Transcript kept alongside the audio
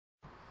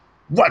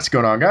What's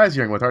going on, guys?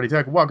 You're with Hardy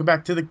Tech. Welcome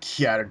back to the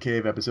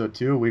Catercave Episode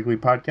 2, a weekly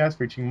podcast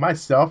featuring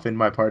myself and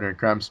my partner in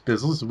crime,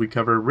 Spizzles. We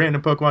cover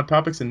random Pokemon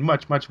topics and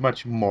much, much,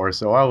 much more.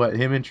 So I'll let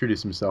him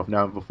introduce himself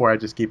now before I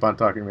just keep on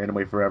talking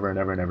randomly forever and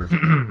ever and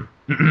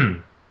ever.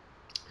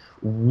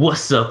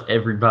 What's up,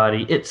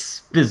 everybody?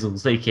 It's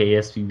Spizzles, aka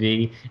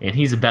SPB, and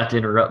he's about to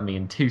interrupt me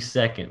in 2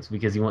 seconds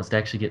because he wants to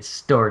actually get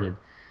started.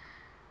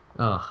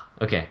 Oh,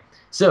 okay.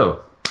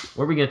 So,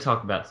 what are we going to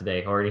talk about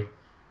today, Hardy?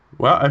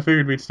 Well, I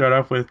figured we'd start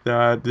off with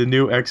the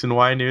new X and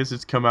Y news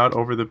that's come out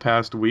over the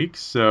past week.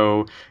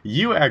 So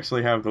you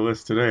actually have the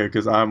list today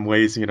because I'm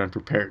lazy and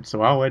unprepared.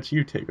 So I'll let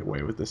you take it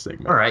away with this All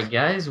segment. right,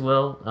 guys.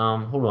 Well,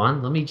 hold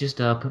on. Let me just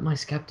put my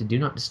Skype to Do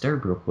Not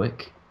Disturb real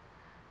quick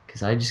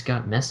because I just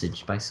got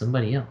messaged by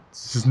somebody This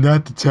else. is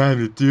not the time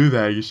to do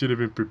that. You should have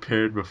been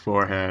prepared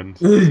beforehand.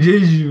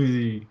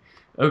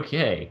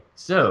 Okay,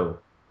 so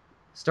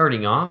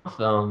starting off,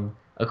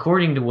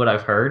 according to what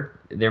I've heard,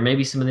 there may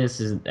be some of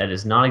that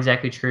is not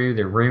exactly true.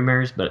 They're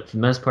rumors, but for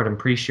the most part, I'm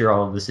pretty sure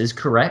all of this is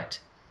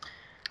correct.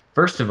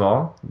 First of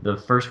all, the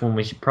first one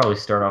we should probably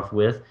start off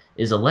with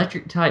is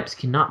electric types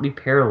cannot be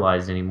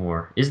paralyzed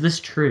anymore. Is this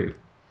true?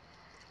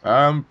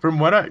 From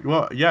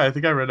what yeah, I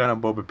think I read that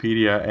on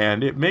Bulbapedia,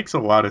 and it makes a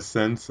lot of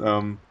sense.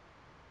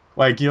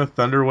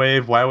 Thunder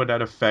Wave, why would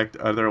that affect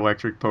other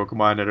electric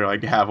Pokemon that are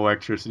like have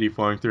electricity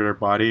flowing through their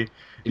body?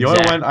 The only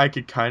one Exactly. I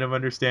could kind of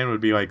understand would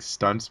be like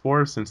Stun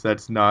since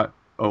that's not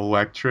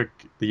electric,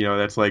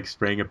 that's like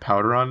spraying a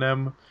powder on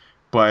them.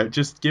 But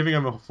just giving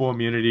them a full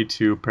immunity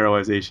to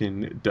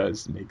paralyzation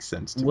does make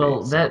sense to me.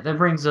 Well, So, that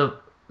brings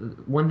up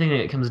one thing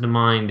that comes to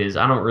mind is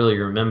I don't really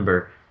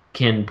remember.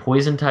 Can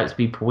poison types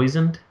be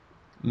poisoned?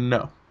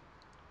 no.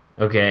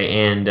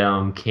 Okay,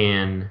 and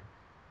can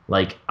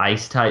like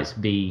ice types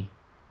be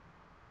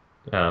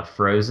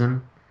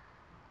frozen?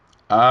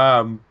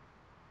 Um,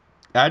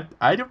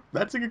 I don't,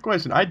 that's a good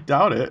question. I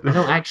doubt it. I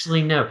don't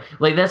actually know.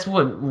 Like that's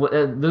what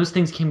those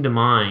things came to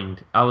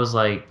mind. I was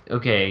like,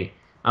 okay,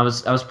 I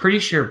was pretty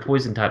sure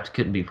poison types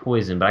couldn't be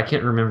poisoned, but I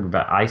can't remember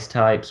about ice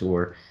types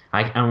or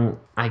I don't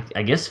I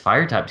guess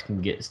fire types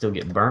can get still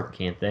get burnt,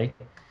 can't they?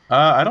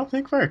 I don't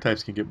think fire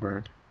types can get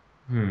burned.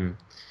 Hmm.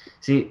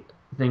 See,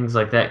 things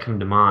like that come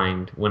to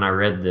mind when I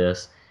read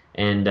this,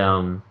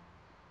 and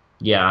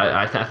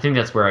yeah, I think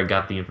that's where I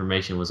got the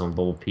information was on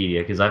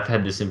Bulbapedia because I've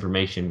had this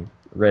information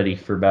ready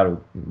for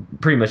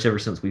pretty much ever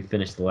since we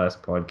finished the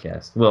last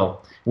podcast.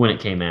 Well, when it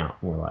came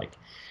out, more like.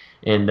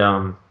 And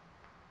I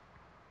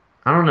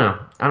don't know.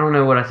 I don't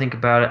know what I think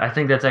about it. I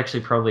think that's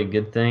actually probably a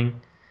good thing,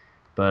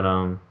 but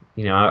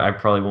I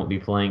probably won't be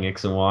playing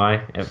X and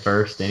Y at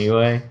first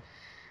anyway.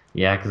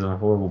 Yeah, because I'm a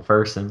horrible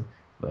person.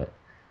 But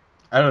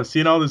I don't know,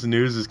 seeing all this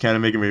news is kind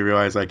of making me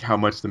realize like how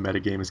much the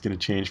metagame is going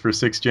to change for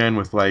 6th gen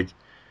with like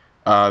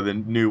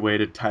the new way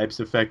the types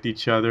affect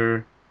each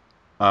other.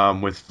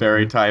 With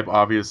fairy Mhm. type,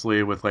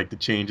 obviously, with like the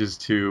changes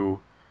to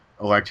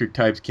electric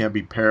types can't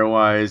be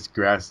paralyzed.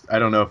 Grass, I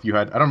don't know if you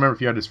had, I don't remember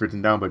if you had this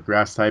written down, but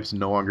grass types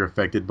no longer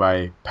affected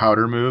by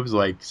powder moves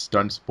like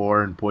stun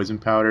spore and poison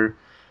powder.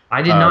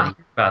 I did not Um,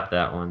 hear about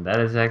that one. That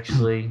is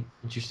actually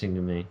interesting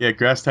to me. yeah,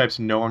 grass types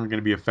no longer going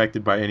to be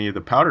affected by any of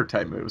the powder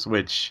type moves,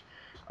 which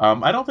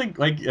I don't think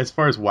like as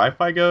far as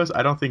Wi-Fi goes,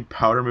 I don't think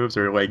powder moves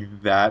are like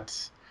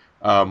that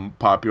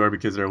popular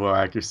because they're low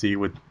accuracy,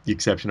 with the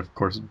exception of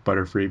course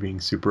Butterfree being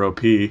super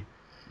OP.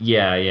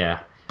 Yeah, yeah.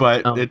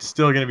 But Um, it's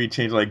still going to be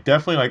changed, like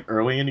definitely like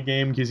early in the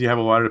game because you have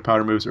a lot of the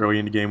powder moves early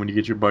in the game when you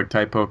get your bug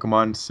type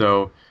Pokemon.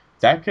 So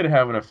that could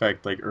have an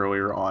effect like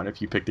earlier on.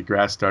 If you pick the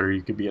grass starter,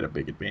 you could be at a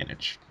big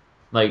advantage.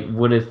 like,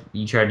 what if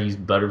you tried to use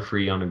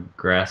Butterfree on a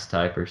grass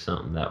type or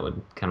something? That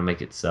would kind of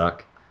make it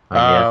suck, I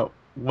guess.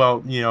 Well,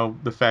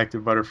 the fact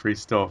that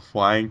Butterfree's still a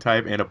flying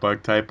type and a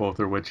bug type, both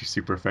of which are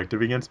super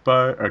effective against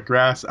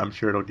grass, I'm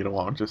sure it'll get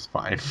along just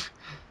fine.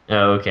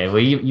 Oh, okay. Well,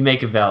 you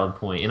make a valid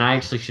point, and I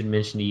actually should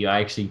mention to you, I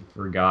actually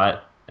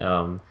forgot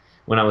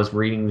when I was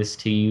reading this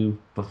to you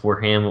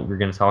beforehand what we are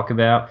going to talk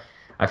about.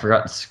 I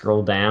forgot to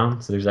scroll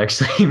down, so there's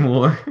actually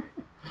more.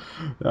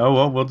 Oh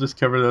well, we'll just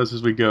cover those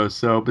as we go.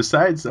 So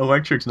besides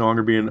electrics no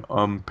longer being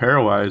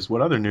paralyzed,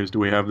 what other news do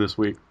we have this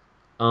week?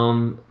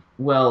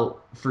 Well,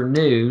 for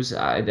news,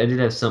 I did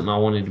have something I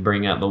wanted to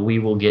bring up, but we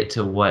will get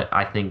to what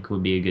I think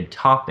would be a good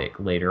topic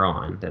later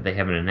on that they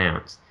haven't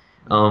announced.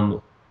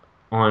 Um,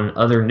 on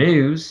other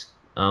news,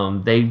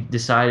 they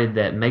decided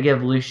that Mega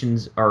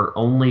Evolutions are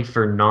only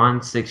for non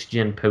 6th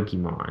gen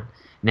Pokemon.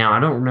 Now, I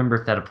don't remember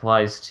if that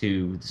applies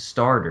to the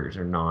starters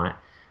or not,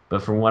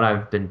 but from what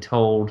I've been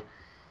told,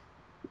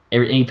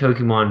 any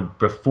Pokemon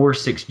before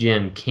 6th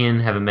gen can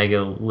have a Mega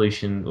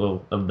Evolution,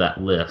 well, of that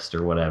list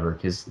or whatever,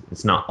 because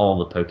it's not all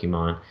the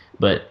Pokemon.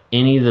 But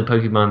any of the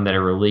Pokemon that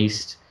are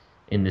released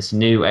in this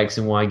new X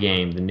and Y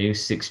game, the new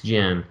 6th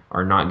gen,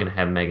 are not going to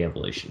have Mega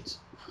Evolutions.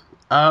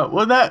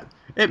 Well, that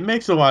it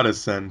makes a lot of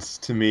sense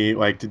to me,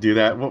 like to do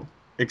that. Well,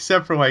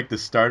 except for like the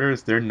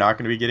starters, they're not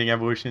going to be getting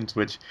evolutions,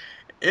 which,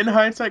 in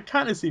hindsight,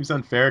 kind of seems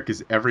unfair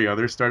because every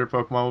other starter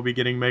Pokemon will be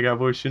getting Mega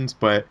Evolutions.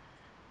 But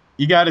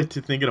you got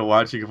to think of the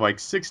logic of like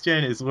 6th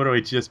gen is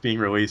literally just being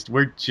released.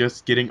 We're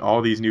just getting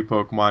all these new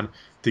Pokemon.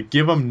 To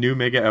give them new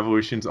Mega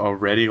Evolutions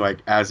already,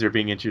 like as they're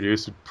being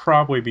introduced, would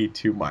probably be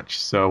too much.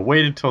 So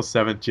wait until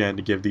 7th gen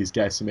to give these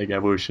guys some Mega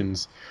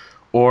Evolutions,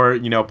 or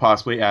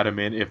possibly add them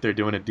in if they're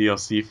doing a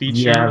DLC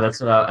Yeah, feature. that's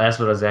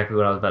what exactly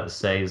what I was about to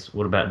say. Is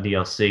what about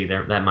DLC?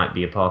 There, that might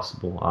be a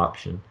possible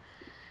option.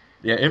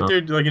 Yeah, if Um,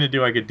 they're looking to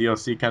do like a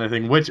DLC kind of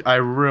thing, which I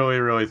really,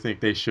 really think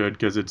they should,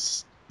 because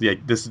it's yeah,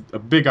 this is a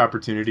big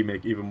opportunity to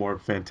make even more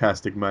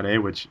fantastic money,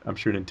 which I'm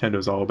sure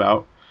Nintendo's all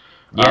about.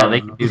 yeah,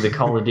 they Um, could do the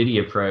Call of Duty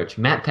approach.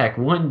 Map pack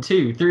 1,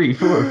 2, 3,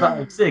 4,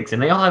 5, 6,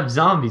 and they all have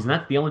zombies, and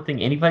that's the only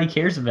thing anybody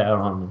cares about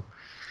on them.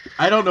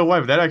 I don't know why,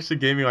 but that actually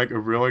gave me like a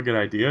really good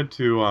idea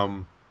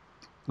to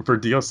for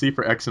DLC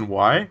for X and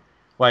Y,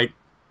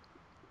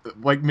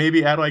 like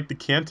maybe add like the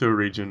Kanto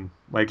region,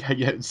 like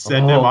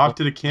send them Oh, off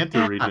to the Kanto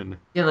yeah. region.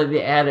 Yeah, like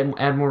they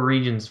add more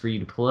regions for you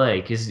to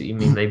play because I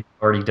mean they've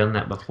already done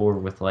that before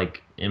with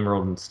like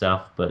Emerald and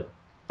stuff, but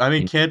I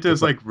mean, you Kanto know,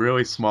 is like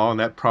really small, and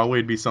that probably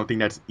would be something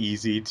that's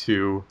easy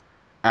to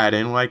add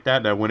in like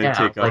that. That wouldn't yeah,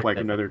 take up like like that.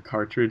 another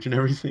cartridge and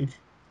everything.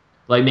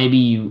 Like maybe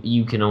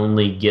you can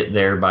only get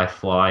there by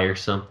fly or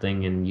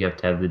something, and you have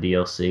to have the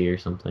DLC or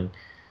something.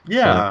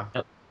 So Yeah.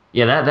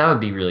 yeah, that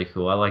would be really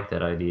cool. I like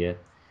that idea.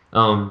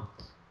 Um,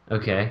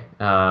 okay.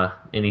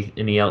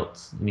 Anything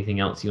else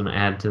you want to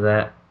add to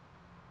that?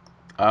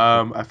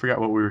 I forgot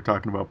what we were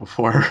talking about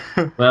before.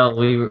 Well,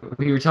 we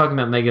were talking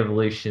about Mega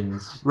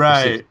Evolutions for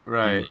Right, 16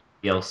 right.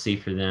 DLC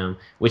for them,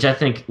 which I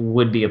think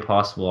would be a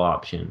possible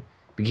option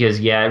because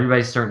yeah,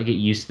 everybody's starting to get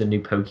used to the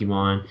new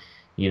Pokemon,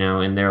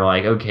 and they're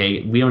like,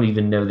 okay, we don't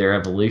even know their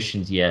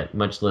evolutions yet,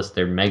 much less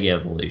their Mega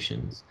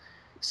Evolutions.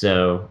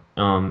 So,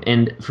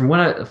 and from what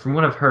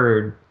I've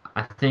heard,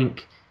 I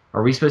think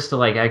are we supposed to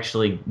like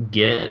actually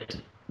get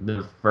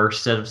the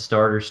first set of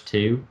starters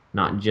too,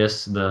 not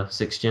just the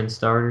 6th gen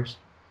starters?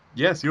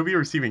 Yes, you'll be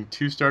receiving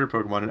two starter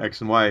Pokemon in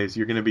X and Y's.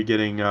 You're going to be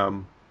getting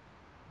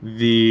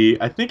the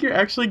I think you're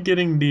actually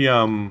getting the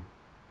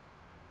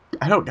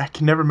I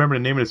can never remember the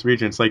name of this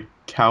region. It's like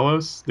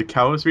Kalos, the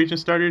Kalos region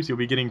starters. You'll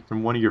be getting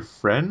from one of your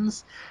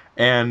friends,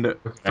 and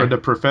for Okay. the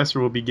professor,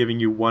 will be giving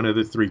you one of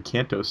the three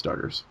Kanto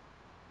starters.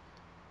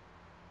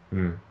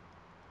 Hmm.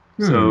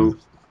 Hmm. So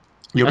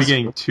you'll be That's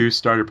getting two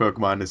starter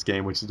Pokemon in this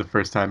game, which is the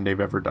first time they've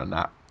ever done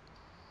that.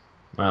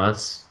 Wow,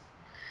 that's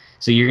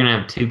so you're gonna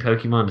have two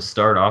Pokemon to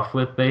start off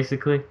with,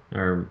 basically,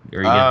 or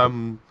are you gonna have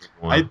Um,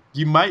 one?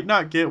 you might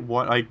not get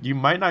one, like you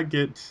might not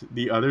get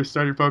the other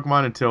starter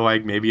Pokemon until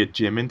like maybe a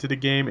gym into the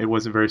game. It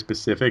wasn't very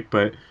specific,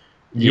 but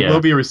you will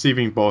Yeah, be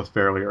receiving both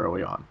fairly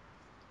early on.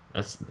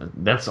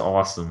 that's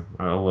awesome.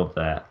 I love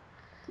that.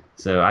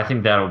 So I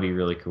think that'll be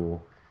really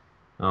cool.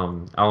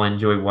 I'll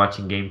enjoy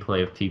watching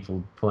gameplay of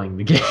people playing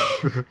the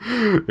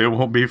It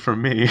won't be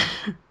from me.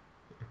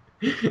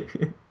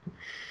 game.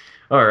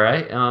 All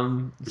right.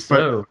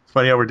 So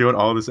Funny how we're doing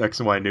all this X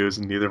and Y news,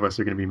 and neither of us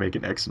are going to be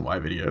making X and Y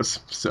videos.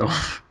 So,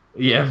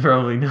 yeah,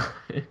 probably not.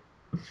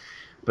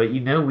 But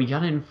we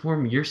gotta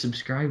inform your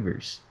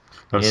subscribers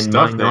of and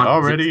my stuff they non-existent.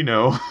 already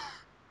know.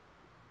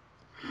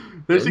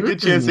 There's a This good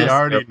chance isn't they necessarily.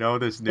 already know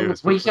this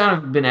news, but We kind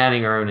of been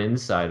adding our own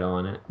insight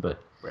on it,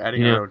 but we're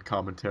adding you our know, own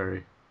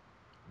commentary.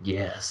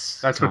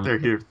 yes, That's what comment. they're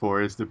here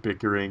for, is the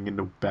bickering and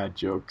the bad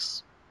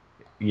jokes.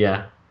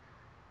 Yeah.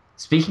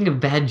 Speaking of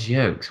bad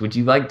jokes, would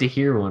you like to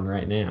hear one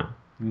right now?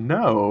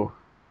 No.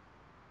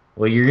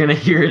 Well, you're gonna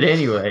hear it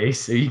anyway,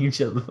 so you can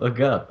shut the fuck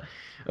up.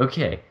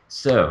 Okay,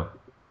 so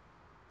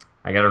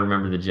I gotta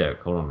remember the joke.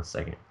 Hold on a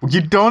second.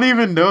 You don't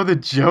even know the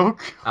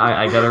joke?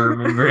 I gotta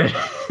remember it.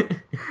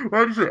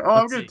 Why'd you say,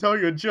 oh, I'm Let's going to see. tell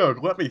you a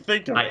joke. Let me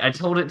think of it. I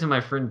told it to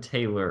my friend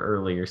Taylor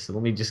earlier, so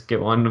let me just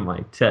go on to my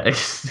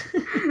text.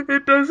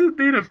 It doesn't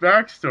need a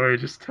backstory.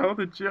 Just tell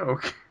the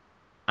joke.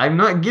 I'm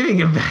not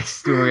giving a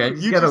backstory. I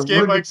just You gotta just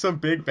gave look like some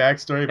big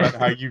backstory about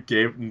how you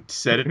gave and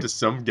said it to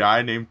some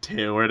guy named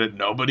Taylor that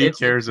nobody it's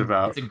cares it's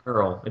about. a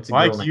girl. It's a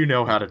girl Like named you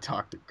know how Taylor. to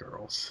talk to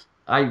girls.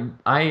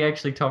 I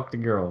actually talk to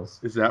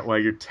girls, Is that why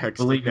you're texting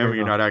believe it them or and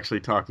you're not. not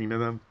actually talking to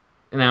them?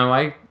 No,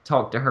 I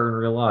talked to her in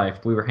real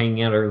life. We were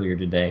hanging out earlier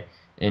today,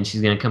 and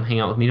she's gonna come hang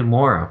out with me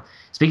tomorrow.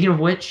 Speaking of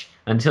which,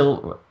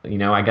 until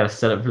I got to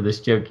set up for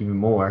this joke even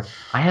more.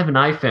 I have an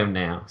iPhone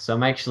now, so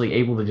I'm actually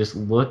able to just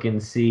look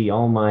and see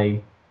all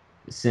my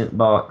sent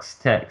box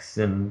texts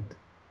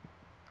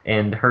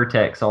and her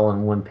texts all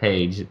on one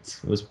page. It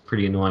was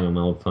pretty annoying on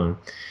my old phone.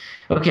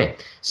 Okay,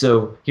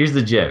 so here's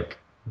the joke.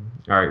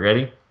 All right,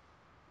 ready?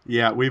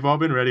 Yeah, we've all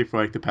been ready for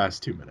like the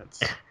past 2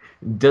 minutes.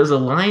 Does a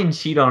lion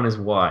cheat on his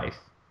wife?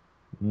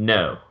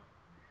 No,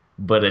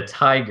 but a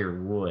tiger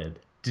would.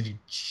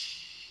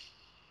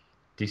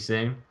 Too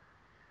soon?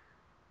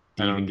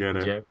 Do I you don't even get get the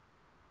it. joke?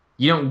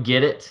 You don't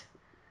get it?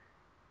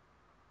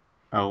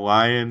 A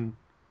lion.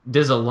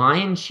 Does a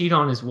lion cheat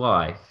on his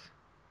wife?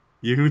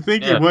 You would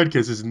think he No. would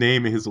because his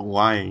name is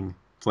Lying.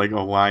 It's like a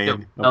No.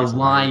 lion. A Nobody's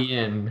lying.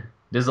 lion.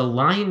 Does a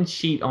lion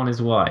cheat on his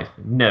wife?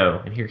 No.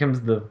 And here comes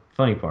the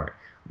funny part.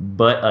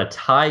 But a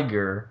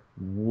tiger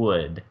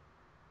would.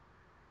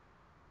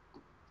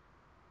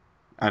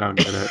 I don't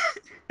get it.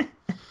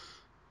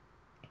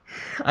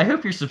 I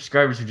hope your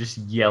subscribers are just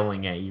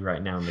yelling at you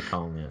right now in the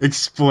comments.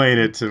 Explain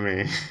it to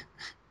me.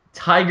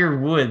 Tiger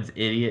Woods,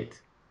 idiot.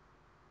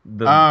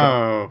 The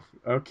Oh,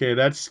 okay,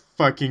 that's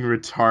fucking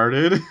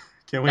retarded.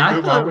 Can we I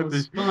move thought on it with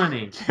was this?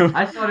 funny. Can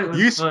I thought it was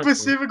You funny.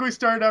 specifically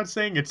started out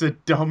saying it's a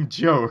dumb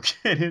joke,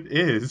 and it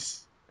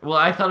is. Well,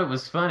 I thought it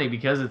was funny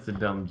because it's a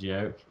dumb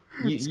joke.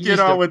 You Let's you get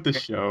just on don't. with the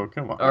show.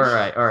 Come on. All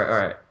right, all right, all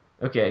right.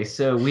 Okay,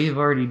 so we've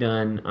already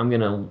done. I'm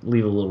gonna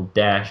leave a little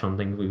dash on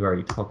things we've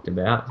already talked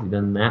about. We've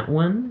done that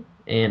one,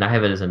 and I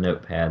have it as a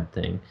notepad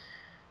thing.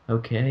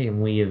 Okay,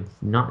 and we have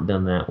not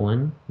done that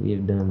one. We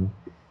have done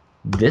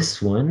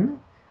this one.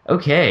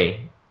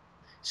 Okay,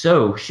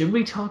 so should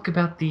we talk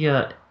about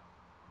the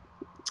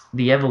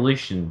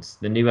evolutions,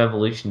 the new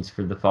evolutions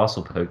for the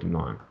fossil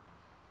Pokemon?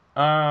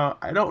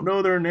 I don't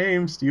know their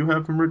names. Do you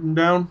have them written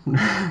down?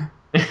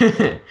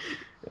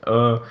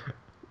 uh,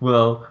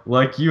 well,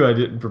 like you, I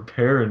didn't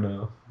prepare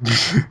enough.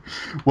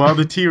 Well,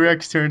 the T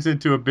Rex turns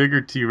into a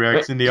bigger T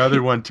Rex, and the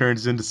other one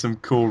turns into some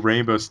cool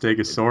rainbow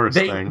Stegosaurus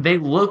They thing. they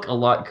look a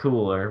lot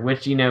cooler,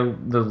 which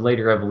the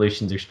later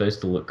evolutions are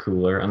supposed to look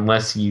cooler,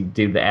 unless you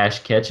do the Ash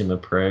Ketchum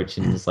approach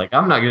and it's like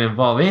I'm not gonna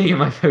involve any of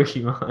my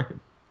Pokemon.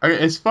 Okay,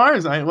 as far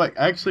as I like,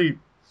 actually,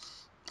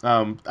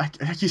 I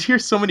just hear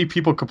so many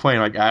people complain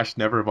like Ash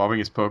never evolving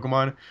his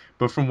Pokemon,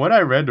 but from what I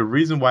read, the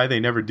reason why they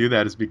never do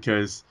that is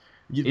because,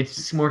 you,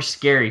 It's more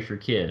scary for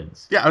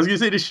kids, yeah, I was gonna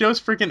say the show's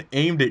freaking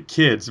aimed at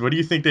kids. What do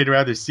you think they'd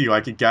rather see,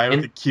 like a guy with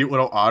a and cute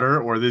little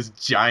otter or this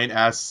giant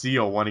ass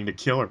seal wanting to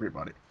kill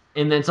everybody?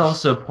 and that's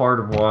also part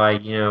of why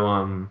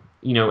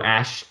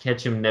Ash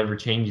Ketchum never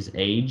changes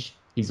age.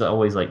 He's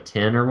always like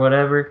 10 or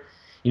whatever.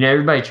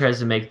 Everybody tries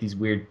to make these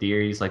weird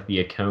theories like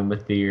the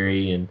Akoma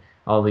theory and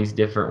all these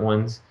different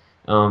ones.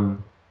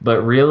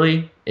 But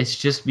really, it's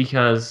just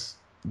because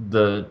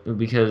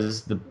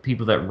the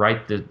people that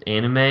write the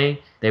anime,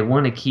 they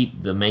want to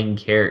keep the main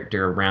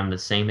character around the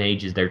same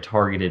age as their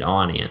targeted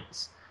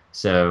audience.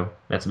 So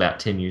that's about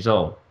 10 years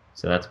old.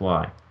 So that's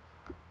why.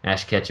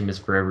 Ash Ketchum is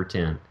forever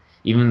 10.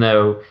 Even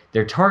though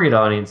their target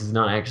audience is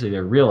not actually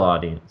their real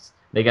audience.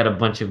 They got a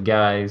bunch of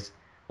guys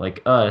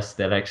like us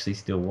that actually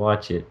still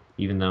watch it,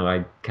 even though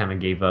I kind of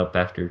gave up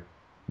after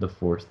the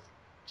fourth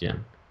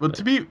gen. Well, But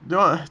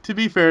to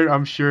be fair,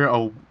 I'm sure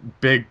a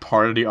big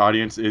part of the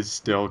audience is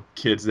still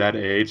kids that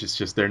age. It's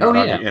just they're oh not on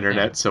the yeah, yeah.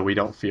 internet, so we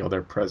don't feel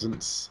their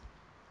presence.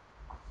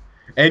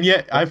 And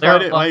yet, Well, I there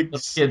find are it lots like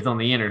of kids on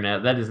the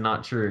internet. That is not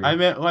I true.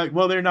 meant like,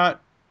 well, they're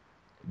not.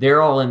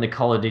 They're all in the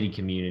Call of Duty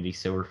community,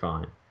 so we're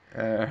fine.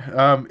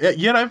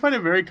 Yet I find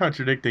it very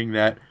contradicting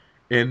that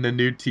in the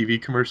new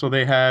TV commercial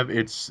they have,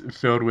 it's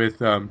filled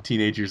with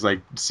teenagers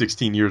like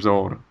 16 years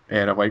old,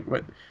 and I'm like,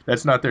 what?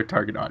 That's not their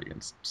target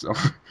audience. So,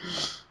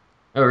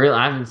 Oh really?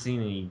 I haven't seen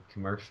any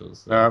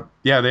commercials though.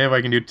 yeah, they have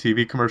like a new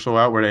TV commercial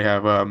out where they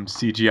have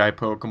CGI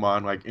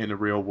Pokemon like in the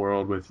real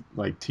world with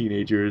like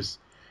teenagers,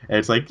 and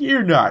it's like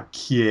you're not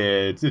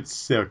kids. It's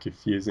so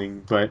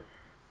confusing, but.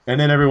 And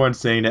then everyone's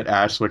saying that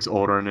Ash looks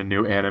older in the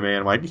new anime, and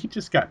I'm like, he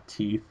just got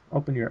teeth.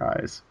 Open your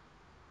eyes.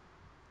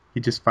 He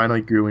just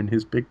finally grew in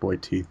his big boy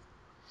teeth.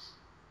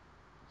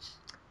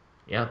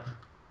 Yep.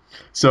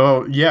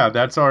 So yeah,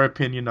 that's our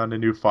opinion on the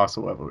new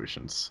fossil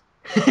evolutions.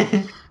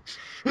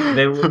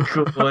 They look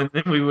cool, and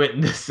then we went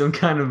into some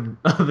kind of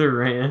other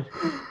rant.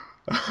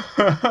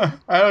 I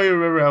don't even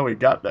remember how we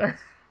got there.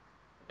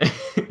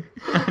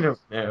 I don't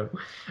know.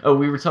 Oh,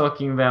 we were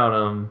talking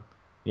about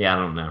yeah, I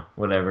don't know.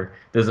 Whatever.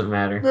 Doesn't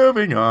matter.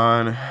 Moving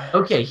on.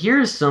 Okay,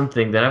 here's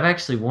something that I've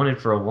actually wanted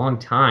for a long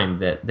time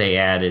that they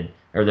added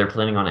or they're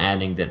planning on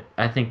adding that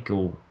I think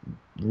will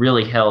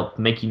really help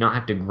make you not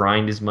have to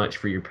grind as much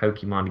for your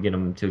Pokemon to get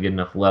them to a good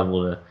enough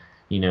level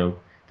to,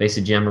 face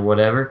a gym or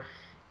whatever.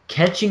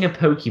 Catching a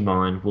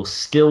Pokemon will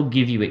still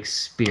give you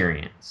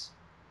experience.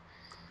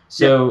 Yeah.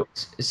 So,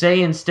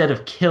 say instead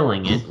of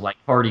killing it, like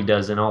Hardy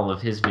does in all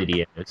of his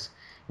videos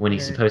when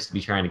he's Okay. supposed to be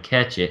trying to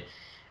catch it,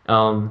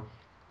 um,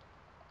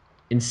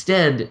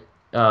 instead,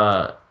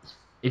 uh,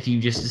 if you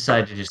just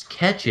decide to just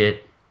catch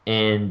it,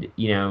 and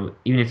even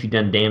if you've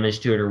done damage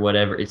to it or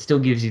whatever, it still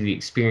gives you the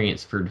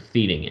experience for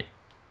defeating it.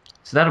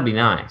 So that'll be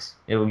nice.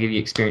 It will give you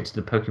experience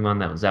to the Pokemon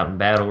that was out in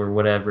battle or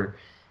whatever.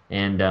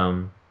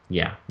 And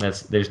yeah,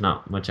 there's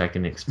not much I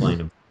can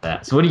explain about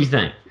that. So what do you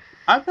think?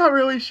 I'm not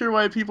really sure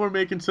why people are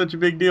making such a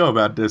big deal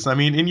about this. I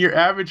mean, in your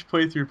average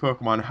playthrough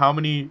Pokemon, how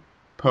many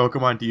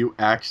Pokemon do you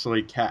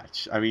actually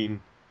catch? I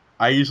mean,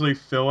 I usually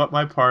fill up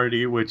my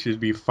party, which is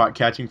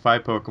catching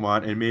 5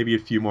 Pokemon and maybe a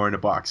few more in a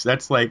box.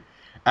 That's like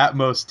at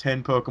most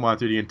 10 Pokemon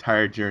through the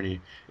entire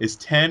journey. Is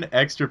 10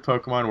 extra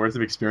Pokemon worth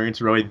of experience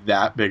really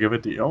that big of a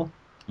deal?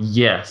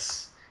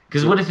 Yes.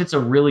 Because So, what if it's a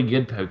really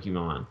good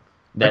Pokemon like,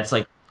 that's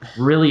like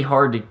really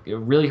hard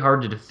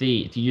to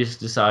defeat if you just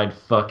decide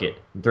fuck it,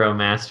 and throw a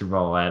Master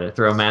Ball at it,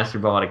 throw a Master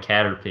Ball at a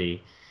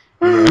Caterpie,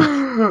 you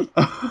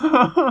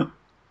know?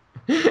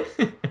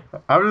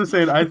 I'm just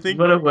saying,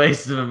 What a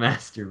waste of a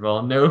Master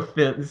Ball. No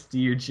offense to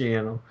your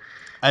channel.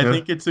 I No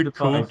think offense it's a to the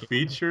cool podcast.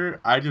 feature.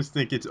 I just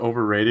think it's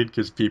overrated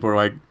because people are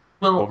like,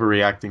 Well,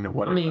 overreacting to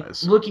what I it mean,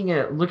 does. looking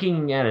at a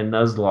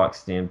Nuzlocke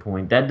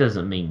standpoint, that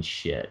doesn't mean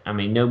shit. I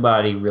mean,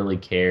 nobody really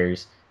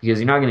cares because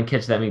you're not going to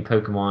catch that many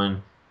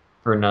Pokemon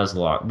for a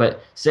Nuzlocke. But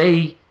Well,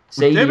 say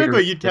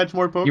typically, you'd catch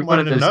more you're one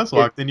Pokemon of in a those kids.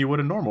 Nuzlocke than you would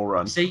a normal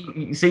run. Say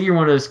you're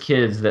one of those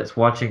kids that's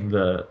watching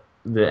the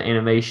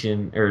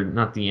animation or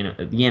not the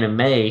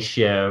anime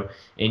show,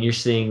 and you're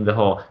seeing the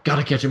whole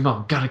gotta catch 'em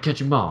all, gotta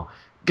catch 'em all,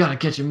 gotta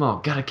catch 'em all,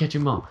 gotta catch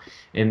 'em all,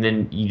 and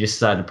then you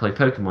decide to play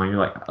Pokemon. You're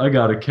like, I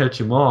gotta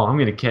catch 'em all. I'm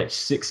gonna catch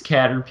 6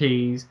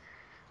 Caterpies.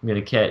 I'm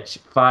gonna catch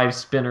 5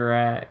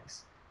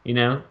 Spinnerags.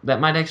 That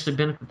might actually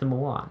benefit them a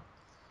lot.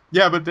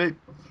 Yeah, but then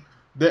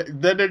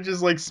they're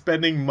just like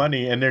spending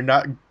money and they're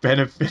not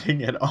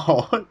benefiting at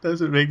all. It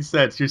doesn't make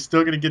sense. You're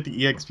still gonna get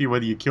the EXP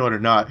whether you kill it or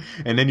not,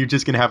 and then you're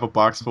just gonna have a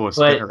box full of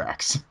But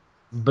Spinnerax.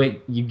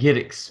 but you get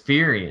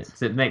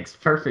experience. It makes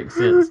perfect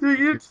sense.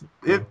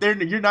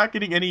 If you're not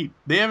getting any,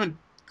 they haven't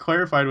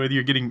clarified whether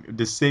you're getting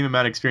the same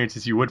amount of experience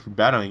as you would from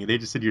battling. They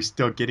just said you're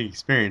still getting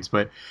experience,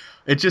 but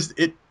it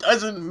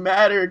doesn't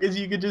matter because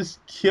you could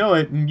just kill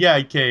it. And yeah,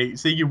 okay,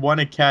 say you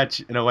want to catch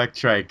an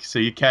Electrike, so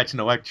you catch an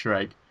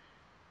Electrike.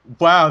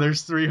 Wow,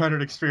 there's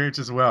 300 experience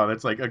as well.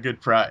 That's like a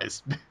good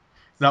prize.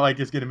 It's not like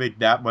it's going to make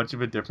that much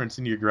of a difference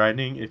in your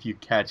grinding if you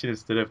catch it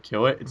instead of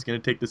kill it. It's going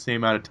to take the same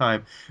amount of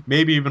time,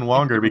 maybe even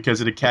longer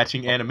because of the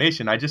catching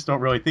animation. I just don't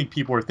really think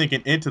people are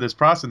thinking into this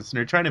process and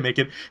they're trying to make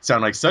it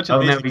sound like such an Oh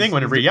no, amazing thing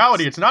when in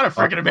reality it's not a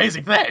freaking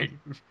amazing thing.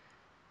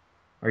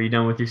 Are you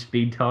done with your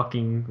speed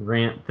talking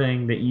rant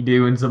thing that you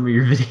do in some of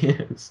your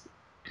videos?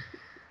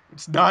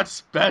 It's not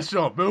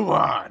special. Move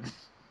on.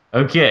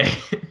 Okay.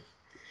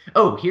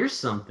 Oh, here's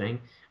something.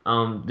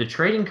 The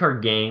trading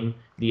card game,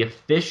 the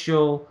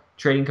official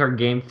trading card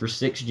game for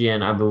 6th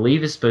Gen, I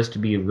believe is supposed to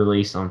be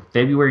released on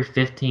February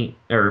 15th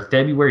or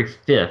February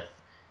 5th,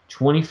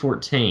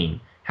 2014.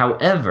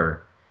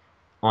 However,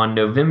 on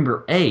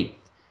November 8th,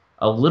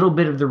 a little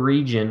bit of the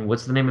region,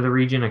 what's the name of the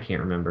region? I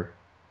can't remember.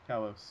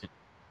 Kalos.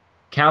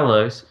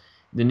 Kalos,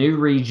 the new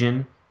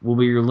region will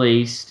be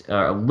released,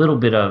 a little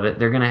bit of it.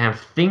 They're going to have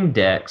theme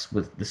decks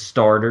with the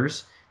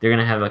starters. They're going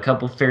to have a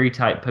couple fairy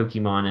type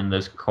Pokemon in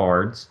those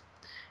cards.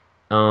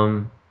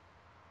 Um,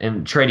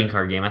 and trading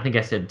card game. I think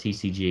I said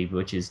TCG,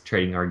 which is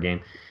trading card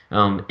game.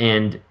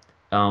 And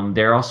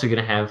they're also going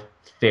to have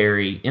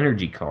fairy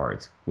energy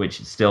cards, which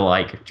is still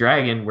like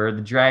dragon. Where are the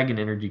dragon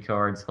energy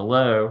cards?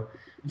 Hello,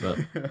 but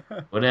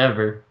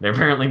whatever. They're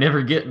apparently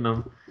never getting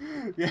them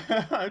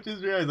Yeah, I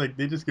just realized like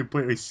they just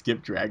completely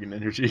skipped Dragon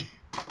Energy.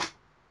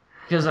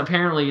 because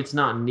apparently it's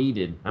not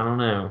needed. I don't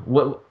know.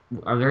 What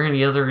are there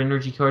any other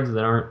energy cards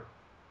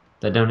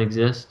that don't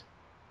exist?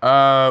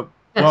 Uh,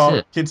 That's well,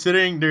 it.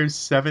 considering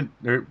there's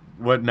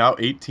what now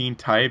 18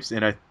 types,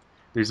 and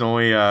there's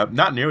only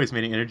not nearly as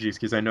many energies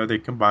because I know they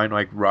combine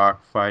like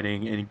rock,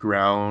 fighting, and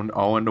ground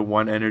all into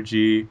one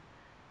energy.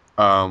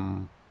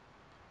 Um,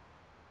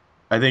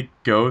 I think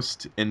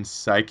Ghost and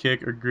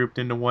Psychic are grouped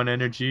into one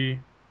energy.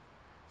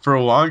 For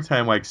a long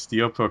time, like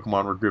Steel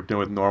Pokemon were grouped in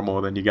with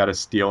normal, then you got a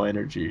Steel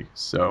energy.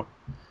 So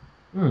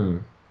Hmm.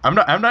 I'm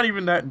not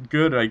even that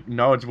good like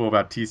knowledgeable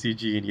about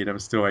TCG, and yet I'm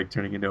still like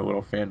turning into a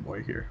little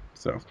fanboy here.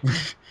 So.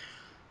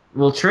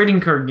 Well,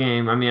 trading card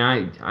game. I mean,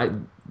 I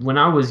when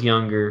I was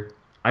younger,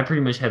 I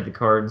pretty much had the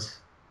cards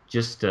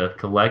just to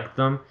collect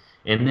them,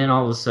 and then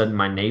all of a sudden,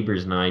 my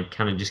neighbors and I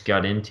kind of just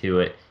got into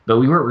it, but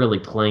we weren't really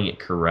playing it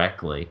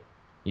correctly,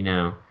 you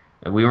know.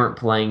 We weren't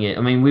playing it.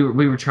 I mean, we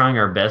were trying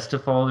our best to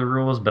follow the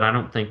rules, but I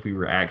don't think we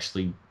were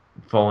actually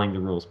following the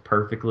rules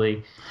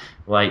perfectly.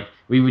 Like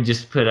we would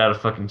just put out a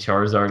fucking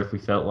Charizard if we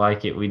felt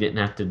like it. We didn't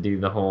have to do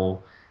the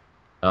whole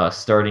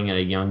starting at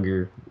a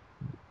younger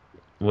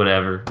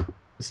whatever,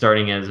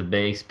 starting as a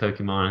base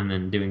Pokemon and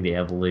then doing the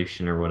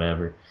evolution or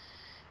whatever.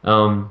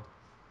 Um,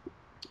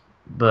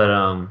 but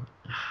I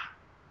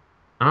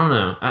don't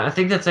know. I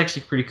think that's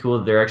actually pretty cool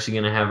that they're actually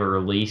going to have a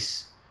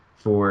release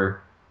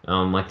for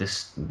like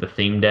the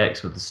theme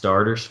decks with the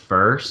starters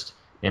first,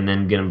 and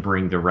then going to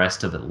bring the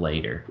rest of it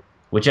later.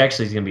 Which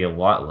actually is going to be a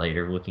lot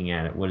later. Looking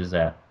at it, what is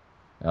that?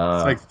 It's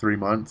Uh, like 3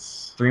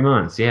 months. 3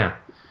 months. Yeah,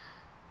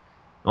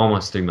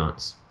 almost 3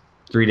 months.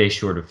 3 days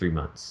short of 3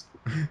 months.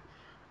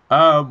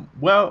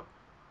 Well,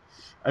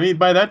 I mean,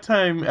 by that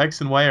time,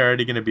 X and Y are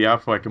already going to be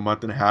out for like a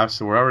month and a half,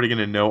 so we're already going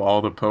to know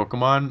all the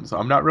Pokemon. So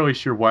I'm not really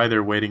sure why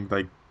they're waiting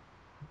like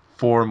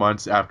 4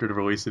 months after the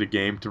release of the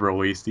game to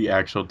release the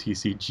actual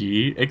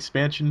TCG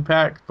expansion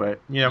pack. But,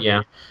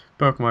 Yeah.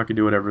 Pokemon can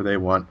do whatever they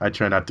want. I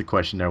try not to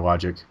question their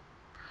logic.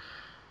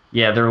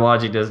 Yeah, their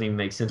logic doesn't even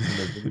make sense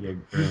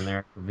in their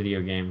actual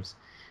video games.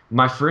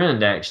 My friend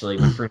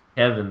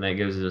Kevin that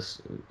goes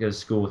to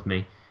school with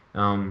me,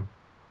 um,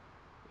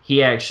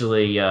 he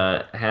actually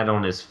had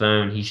on his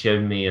phone. He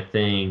showed me a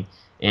thing,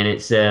 and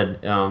it said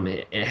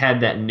it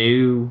had that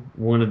new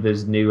one of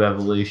those new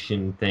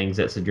evolution things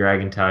that's a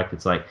dragon type.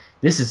 It's like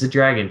this is a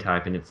dragon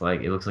type, and it's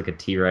like it looks like a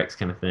T Rex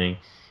kind of thing.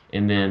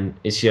 And then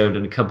it showed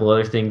a couple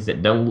other things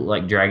that don't look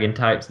like dragon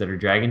types that are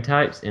dragon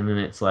types, and then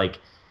it's like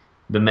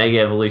the Mega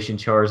Evolution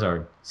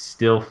Charizard,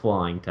 still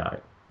flying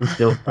type,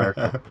 still fire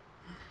type.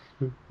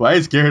 Why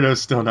is Gyarados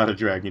still not a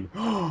dragon?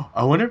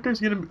 I wonder if there's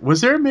gonna.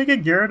 Was there a Mega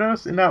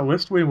Gyarados in that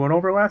list we went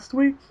over last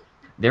week?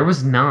 There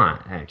was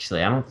not,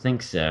 actually. I don't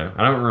think so.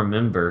 I don't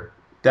remember.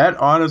 That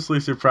honestly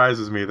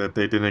surprises me that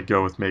they didn't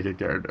go with Mega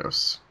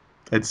Gyarados.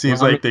 It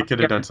seems Well, I mean, like they could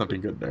have done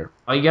something good there.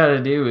 all you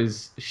gotta do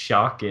is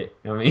shock it.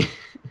 I mean,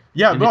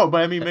 Yeah, and then no,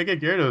 but I mean, Mega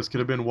Gyarados could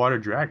have been Water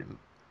Dragon.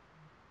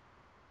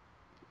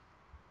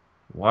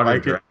 water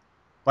Like it, dragon.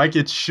 like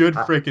it should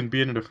I, frickin'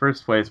 be in the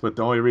first place. But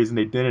the only reason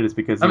they did it is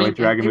because I the only mean,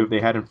 Dragon move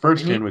they had in are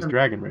first gen was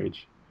Dragon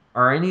Rage.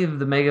 any of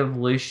the Mega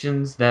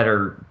Evolutions that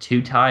are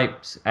two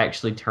types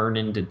actually turn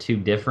into two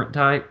different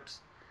types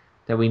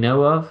that we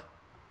know of?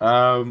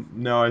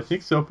 No, I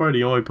think so far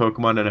the only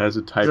Pokemon that has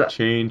a type 'Cause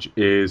change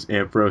is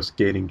Ampharos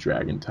gaining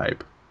Dragon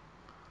type.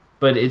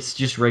 But it's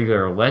just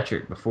regular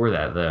electric before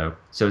that, though.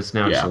 So it's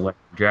now just Yeah.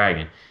 electric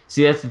dragon.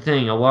 See, that's the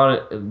thing. A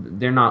lot of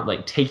they're not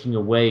like taking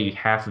away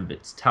half of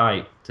its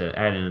type to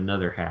add in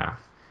another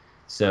half.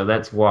 So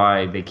that's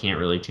why they can't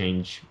really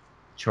change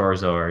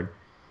Charizard.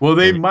 Well,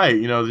 they And might,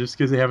 just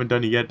because they haven't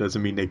done it yet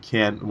doesn't mean they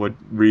can't. What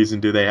reason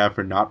do they have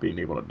for not being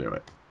able to do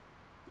it?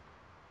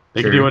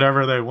 They can do true,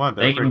 whatever they want.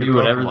 They're they can freaking do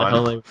whatever the Pokemon.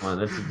 hell they want.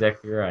 That's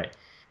exactly right.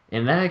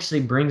 And that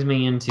actually brings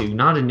me into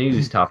not a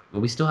news topic, but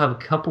we still have a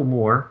couple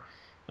more.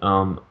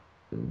 Um,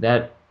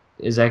 that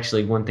is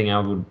actually one thing I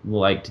would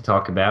like to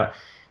talk about.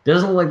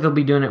 Doesn't look like they'll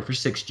be doing it for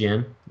 6th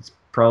gen. It's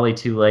probably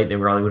too late. They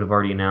probably would have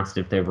already announced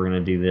if they were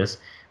going to do this.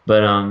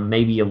 But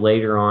maybe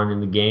later on in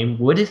the game.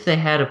 What if they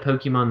had a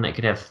Pokemon that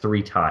could have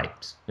three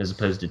types as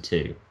opposed to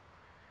two?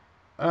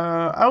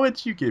 I'll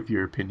let you give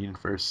your opinion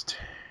first.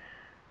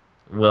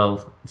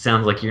 Well, it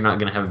sounds like you're not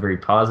going to have a very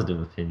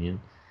positive opinion.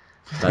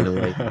 By the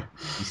way,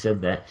 you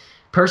said that.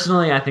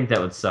 Personally, I think that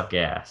would suck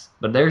ass.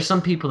 But there are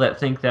some people that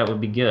think that would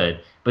be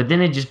good. But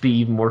then it'd just be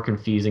even more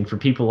confusing for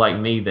people like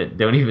me that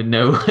don't even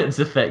know what's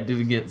effective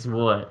against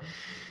what.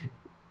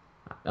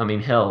 I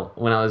mean, hell,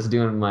 when I was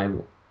doing my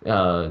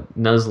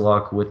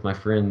Nuzlocke with my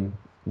friend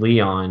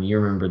Leon, you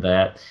remember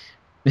that?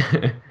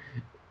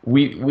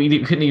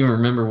 Couldn't even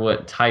remember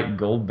what type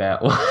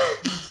Goldbat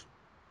was.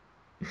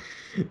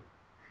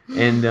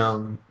 And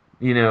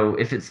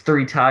if it's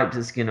three types,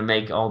 it's gonna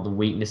make all the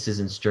weaknesses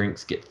and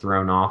strengths get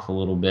thrown off a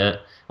little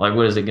bit. Like,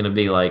 what is it gonna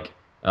be like?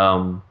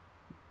 Um,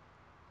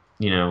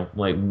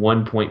 like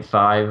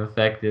 1.5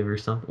 effective or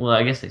something. Well,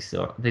 I guess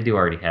they do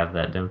already have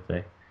that, don't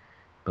they?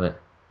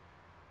 But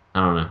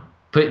I don't know.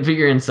 Put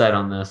your insight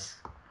on this.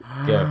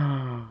 Go.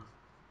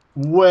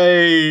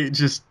 way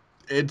just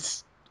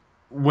it's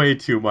way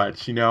too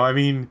much. I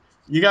mean,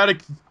 you got to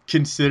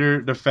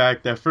consider the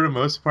fact that for the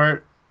most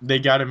part, they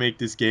got to make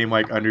this game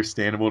like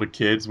understandable to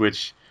kids,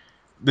 which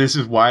this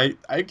is why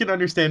I can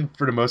understand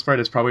for the most part.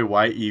 It's probably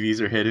why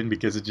EVs are hidden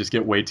because it just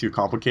get way too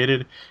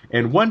complicated.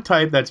 And one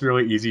type that's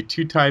really easy,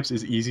 two types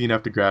is easy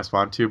enough to grasp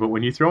onto, but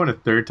when you throw in a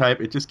third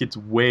type, it just gets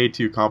way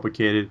too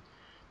complicated.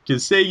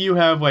 Because say you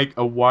have like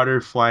a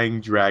water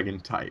flying dragon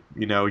type,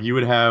 you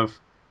would have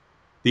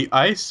the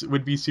ice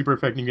would be super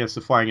effective against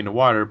the flying into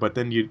water, but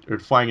then you or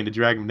flying into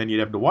dragon, then you'd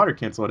have the water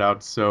cancel it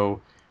out.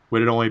 So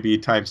would it only be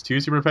times two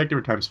super effective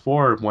or times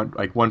four or one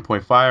like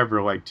 1.5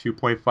 or like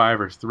 2.5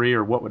 or three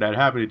or what would that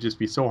happen? It'd just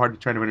be so hard to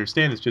try to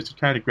understand. It's just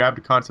trying to grab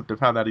the concept of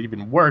how that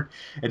even worked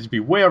and just be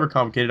way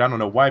overcomplicated. I don't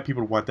know why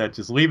people want that.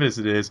 Just leave it as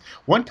it is.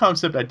 One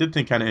concept I did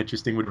think kind of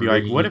interesting would be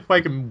like, what Breathe, if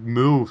like a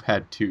move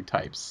had two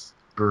types?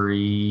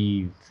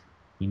 breathe.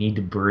 You need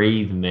to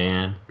breathe,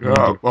 man. You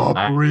need to Breathing.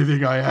 relax.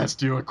 I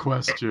asked you a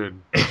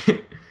question.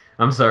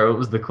 I'm sorry. What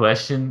was the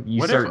question?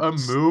 You What if start a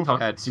move talking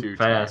had super two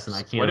fast, and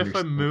I types? can't What if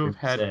a understand what move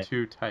you had say.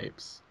 two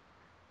types?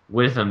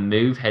 What if a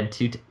move had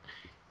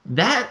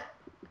that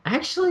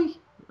actually,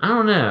 I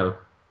don't know.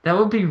 That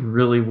would be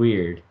really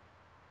weird.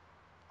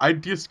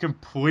 I'd just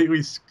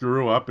completely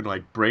screw up and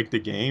like break the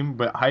game,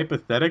 but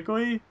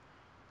hypothetically,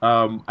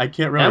 I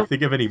can't really That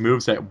think of any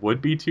moves that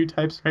would be two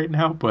types right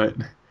now, but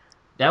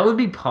that would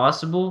be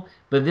possible,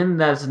 but then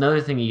that's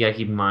another thing you gotta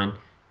keep in mind.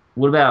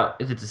 What about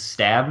if it's a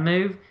stab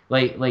move?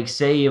 Like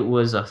say it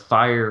was a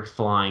fire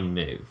flying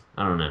move.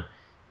 I don't know.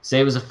 Say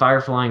it was a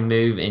fire flying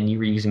move and you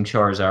were using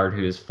Charizard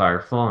who is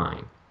fire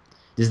flying.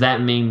 Does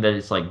that mean that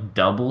it's like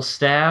double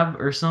stab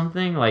or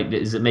something? Like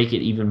does it make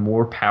it even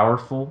more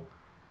powerful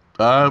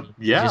than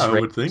yeah, just I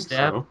would regular think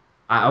stab? so.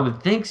 I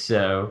would think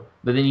so,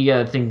 but then you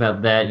gotta think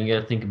about that and you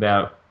gotta think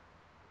about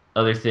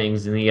other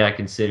things, and then you gotta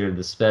consider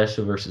the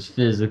special versus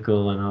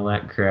physical and all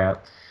that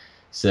crap.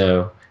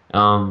 So,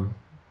 um,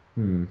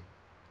 hmm.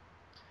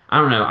 I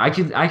don't know. I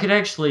could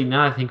actually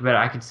now that I think about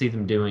it, I could see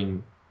them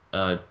doing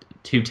uh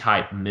two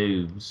type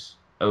moves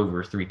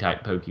over three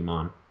type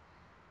Pokemon.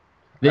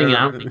 I Then again,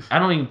 don't I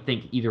don't even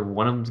think either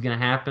one of them's gonna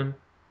happen.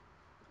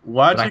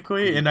 But I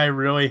logically, and I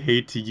really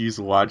hate to use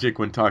logic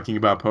when talking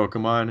about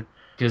Pokemon.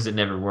 because it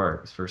never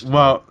works. First of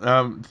all,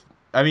 Well,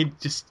 I mean,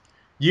 just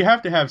you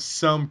have to have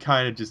some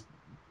kind of just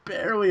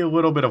barely a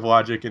little bit of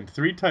logic, and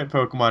three type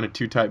Pokemon and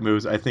two type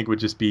moves, I think would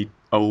just be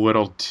a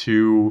little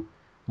too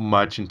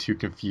much and too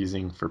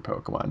confusing for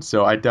Pokemon.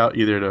 So I doubt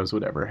either of those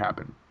would ever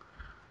happen.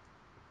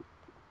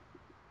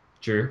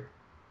 sure.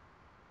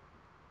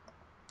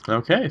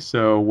 Okay,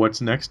 so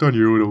what's next on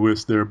your little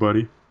list there,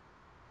 buddy?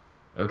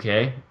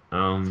 Okay.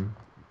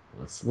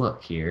 Let's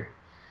look here.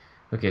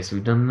 Okay, so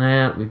we've done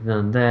that, we've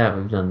done that,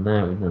 we've done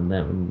that, we've done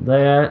that, we've done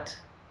that.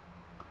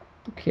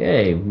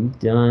 Okay, we've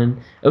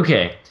done.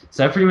 Okay,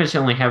 so I pretty much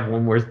only have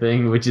one more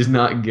thing, which is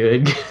not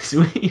good because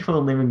we've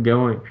only been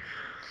going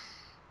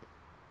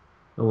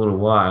a little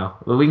while.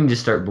 But we can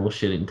just start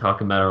bullshitting and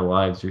talking about our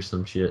lives or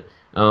some shit.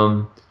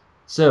 Um,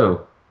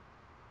 so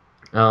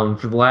for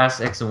the last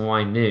X and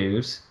Y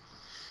news,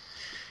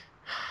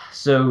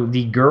 so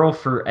the girl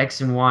for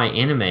X and Y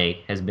anime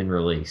has been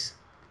released,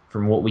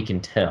 from what we can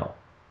tell.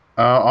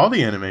 All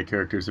the anime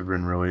characters have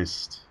been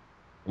released.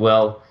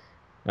 Well,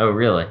 oh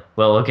really?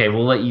 Well, okay,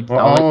 we'll let you. Well,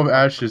 I'll let all of you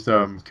Ash's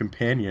talk.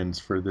 companions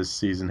for this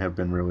season have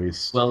been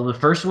released. Well, the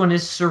first one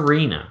is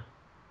Serena,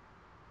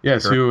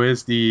 Yes, correct? who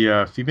is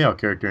the female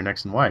character in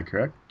X and Y,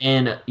 correct?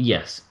 And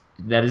yes,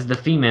 that is the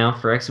female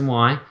for X and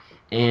Y.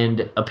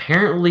 And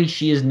apparently,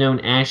 she has known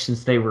Ash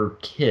since they were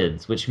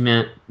kids, which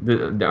meant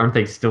aren't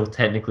they still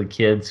technically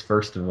kids?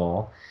 First of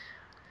all,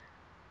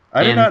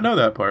 I did and not know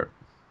that part.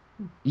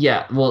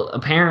 yeah, well,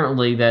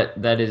 apparently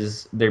that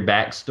is their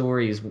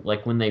backstory is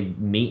like when they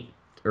meet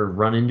or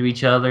run into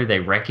each other, they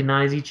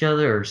recognize each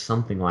other or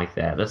something like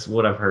that. That's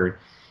what I've heard.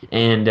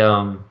 And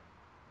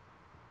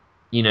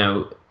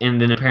and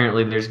then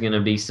apparently there's going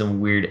to be some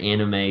weird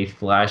anime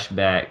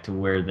flashback to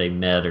where they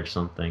met or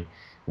something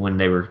when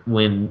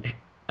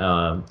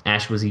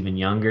Ash was even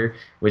younger,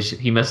 which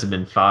he must have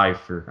been 5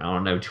 for I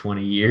don't know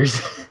 20 years.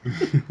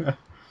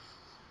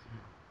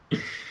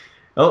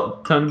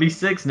 Oh, time to be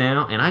 6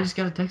 now, and I just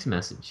got a text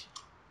message.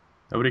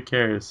 Nobody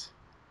cares.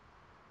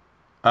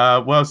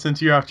 Well,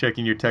 since you're off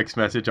checking your text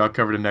message, I'll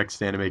cover the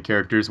next anime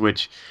characters,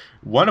 which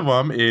one of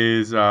them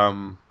is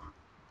one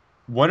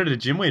of the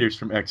gym leaders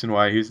from X and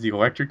Y. He's the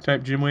electric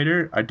type gym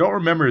leader. I don't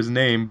remember his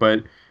name,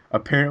 but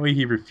apparently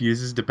he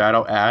refuses to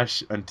battle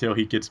Ash until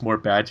he gets more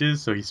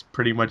badges, so he's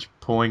pretty much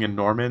pulling a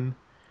Norman.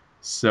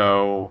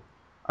 So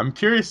I'm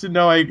curious to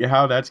know like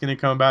how that's gonna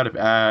come about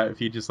if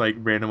he just like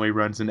randomly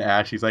runs into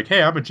Ash. He's like,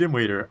 "Hey, I'm a gym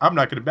leader. I'm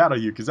not gonna battle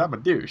you because I'm a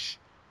douche."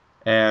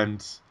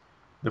 And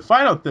the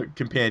final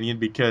companion,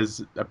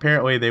 because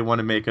apparently they want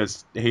to make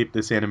us hate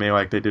this anime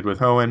like they did with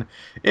Hoenn,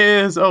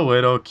 is a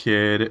little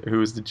kid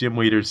who is the gym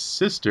leader's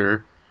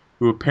sister,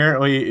 who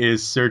apparently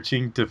is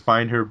searching to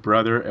find her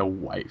brother a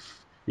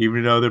wife,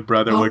 even though the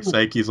brother looks Oh,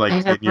 like he's like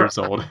I 10 have years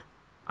old.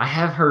 I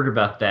have heard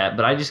about that,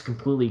 but I just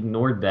completely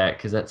ignored that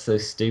because that's so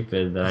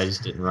stupid that I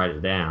just didn't write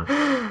it down.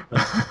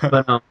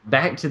 But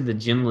back to the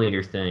gym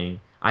leader thing,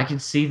 I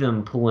could see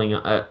them pulling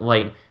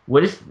like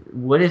what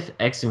if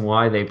X and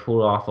Y they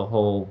pulled off a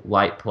whole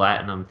light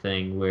platinum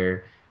thing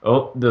where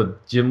oh the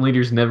gym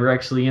leader's never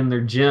actually in their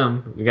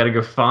gym, we got to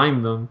go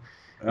find them.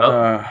 Oh,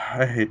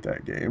 I hate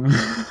that game.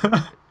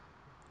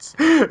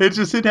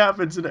 It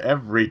happens in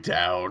every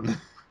town.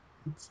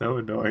 It's so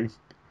annoying.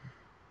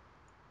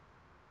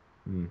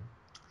 hmm.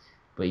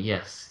 But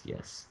yes,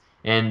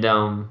 and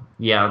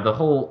yeah, the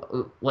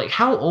whole like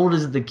how old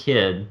is the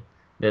kid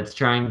that's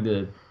trying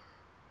to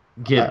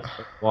I, get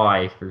a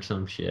wife or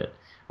some shit?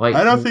 I Like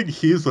don't think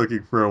he's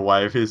looking for a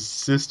wife. His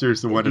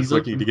sister's the one he's that's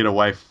looking to looking. get a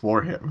wife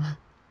for him.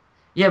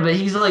 Yeah, but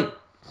he's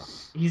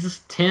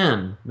just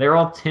 10. They're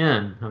all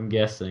 10, I'm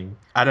guessing.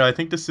 I know. I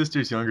think the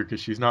sister's younger because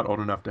she's not old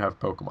enough to have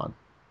Pokemon.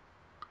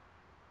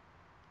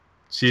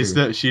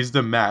 True. She's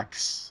the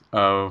Max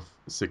of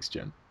sixth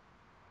gen.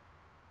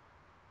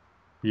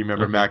 You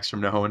remember Okay. Max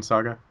from the Hoenn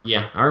Saga?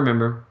 Yeah, I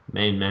remember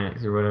Main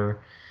Max or whatever.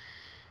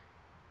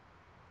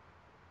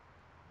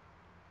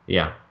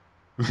 Yeah.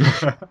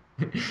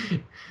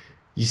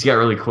 You just got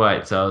really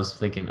quiet, so I was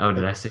thinking, oh,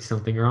 did I say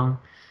something wrong?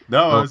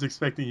 No, I Um, was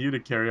expecting you to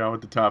carry on with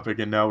the topic,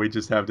 and now we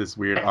just have this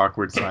weird,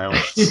 awkward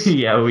silence.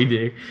 yeah, we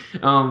do.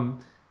 Um,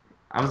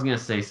 I was gonna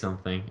say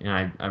something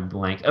and I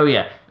blanked. Oh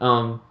yeah.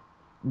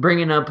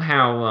 Bringing up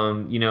how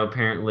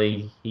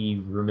apparently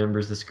he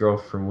remembers this girl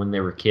from when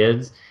they were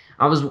kids.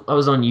 I was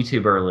on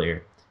YouTube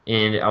earlier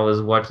and I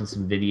was watching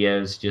some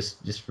videos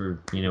just for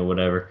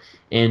whatever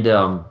and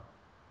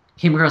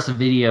came across a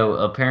video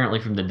apparently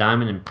from the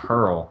Diamond and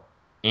Pearl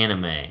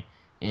anime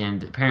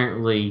and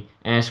apparently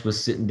Ash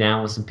was sitting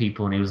down with some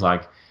people and he was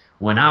like,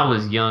 when I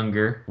was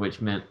younger, which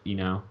meant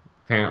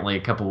apparently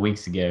a couple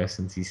weeks ago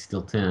since he's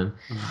still 10.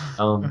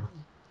 Um,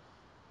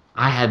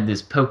 I had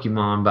this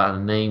Pokemon by the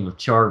name of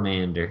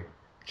Charmander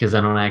because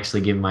I don't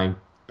actually give my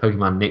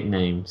Pokemon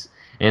nicknames.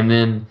 And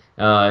then,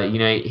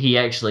 he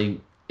actually,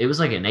 it was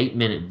like an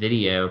 8-minute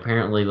video.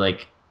 Apparently,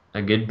 like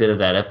a good bit of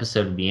that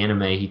episode of the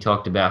anime, he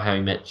talked about how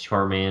he met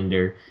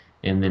Charmander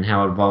and then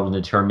how it evolved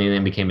into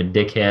Charmeleon, became a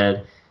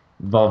dickhead,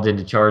 evolved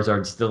into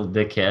Charizard, still a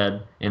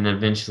dickhead, and then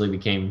eventually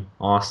became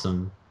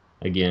awesome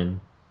again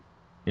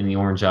in the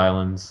Orange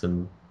Islands,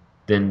 and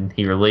then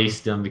he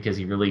released him because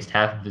he released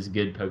half of his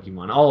good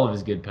Pokemon, all of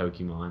his good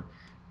Pokemon,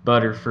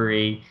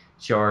 Butterfree,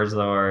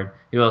 Charizard.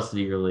 Who else did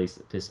he release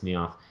that pissed me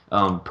off?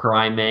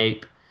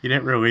 Primeape. He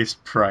didn't release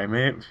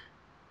Primate.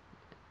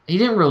 He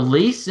didn't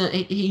release it.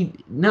 He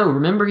no.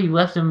 Remember, he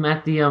left him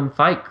at the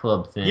Fight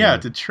Club Yeah,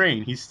 thing. to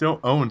train. He still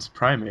owns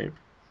Primate.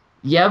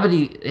 Yeah, but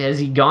he has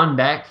he gone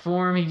back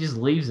for him? He just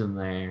leaves him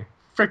there.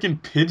 Freaking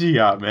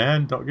Pidgeot,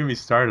 man! Don't get me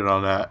started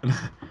on that.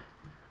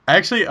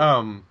 Actually,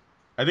 I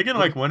think in What?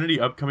 like one of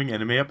the upcoming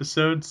anime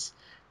episodes,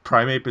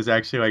 Primeape is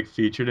actually like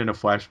featured in a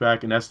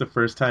flashback, and that's the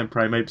first time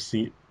Primeape's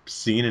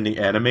seen in the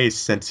anime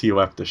since he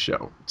left the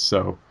show.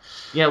 So,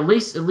 Yeah, at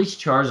least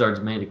Charizard's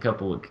made a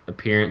couple of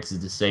appearances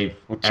to save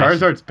well, Ash's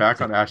Charizard's life.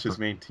 back on Ash's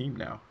main team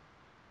now.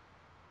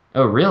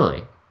 Oh,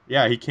 really?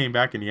 Yeah, he came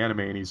back in the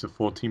anime, and he's a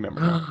full team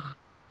member now.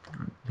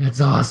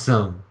 That's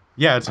awesome.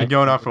 Yeah, it's been I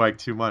going on for like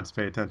 2 months.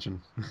 Pay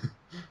attention.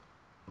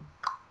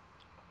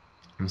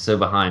 I'm so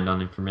behind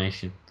on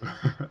information. All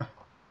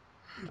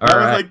That was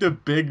right. like the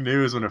big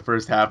news when it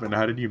first happened.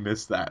 How did you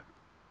miss that?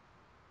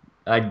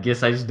 I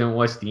guess I just don't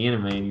watch the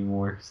anime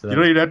anymore. So You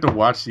don't that's even have to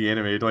watch the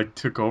anime. It like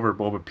took over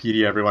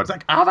Bulbapedia. Everyone's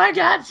like, "Oh my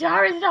God,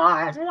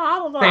 Charizard!"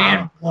 Blah, blah, blah.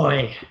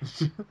 fanboy.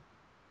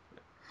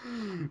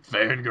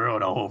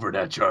 Fangirl all over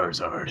that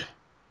Charizard.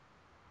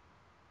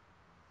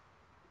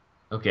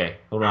 Okay,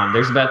 hold on.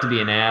 There's about to be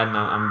an ad, and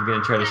I'm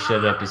gonna try to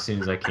shut it up as soon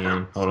as I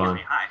can. Hold Excuse on.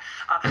 me, hi.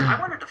 I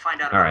wanted to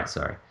find out All about. right,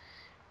 sorry.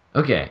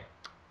 Okay,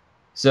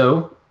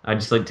 so I'd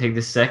just like to take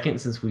this second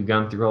since we've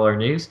gone through all our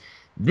news.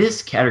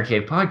 This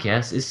Catercave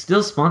podcast is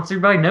still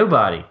sponsored by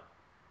nobody. Like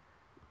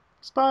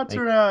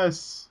Sponsor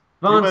us.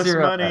 Give us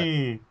sponsor us.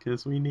 money,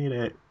 because we need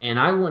it. And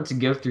I want to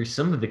go through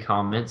some of the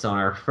comments on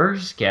our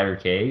first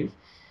Catercave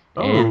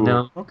and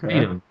Oh, read okay.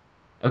 them.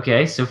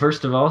 Okay, so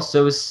first of all,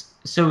 so is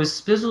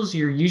Spizzles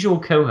your usual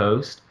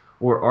co-host,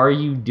 or are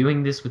you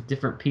doing this with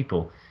different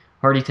people?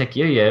 Hardy Tech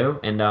Yo-Yo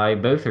and I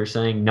both are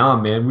saying, nah,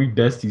 man, we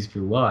besties for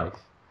life.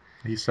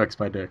 He sucks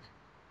my dick.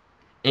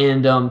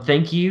 And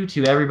thank you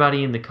to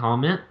everybody in the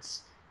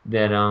comments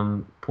that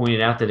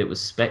pointed out that it was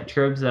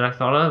Spectrobes that I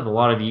thought of. A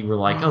lot of you were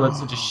like, "Oh, that's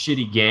such a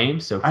shitty game,"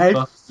 so I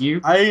fuck you.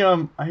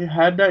 I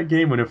had that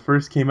game when it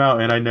first came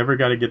out, and I never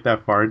got to get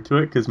that far into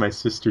it because my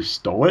sister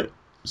stole it.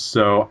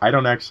 So I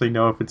don't actually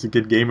know if it's a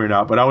good game or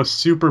not. But I was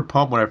super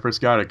pumped when I first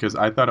got it because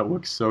I thought it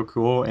looked so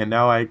cool, and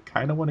now I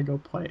kind of want to go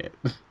play it.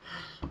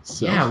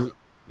 So, Yeah,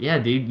 yeah,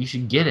 dude, you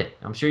should get it.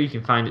 I'm sure you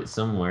can find it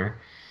somewhere.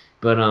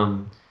 But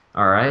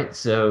all right.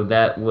 So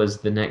that was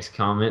the next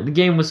comment. The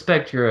game was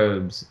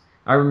Spectrobes.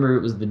 I remember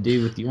it was the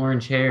dude with the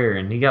orange hair,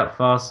 and he got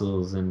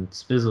fossils and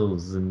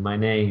spizzles and my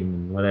name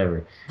and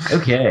whatever.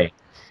 Okay.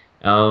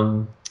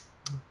 Um,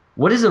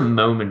 what is a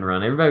moment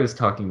run? Everybody was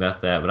talking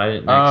about that, but I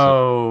didn't actually.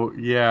 oh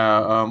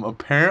yeah.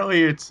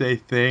 Apparently it's a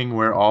thing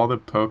where all the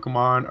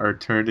Pokemon are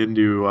turned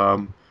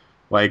into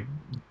like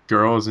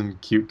girls in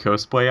cute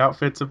cosplay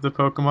outfits of the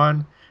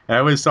Pokemon. And I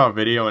always saw a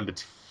video, and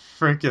it's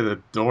freaking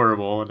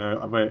adorable.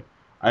 And but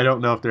I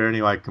don't know if there are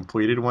any like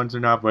completed ones or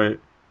not. But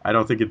I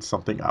don't think it's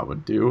something I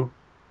would do.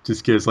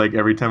 Just because like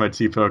every time I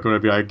see Pokemon,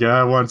 I'd be like,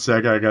 yeah, 1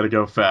 second, I gotta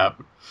go fap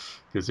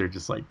because they're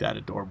just like that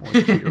adorable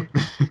and cute.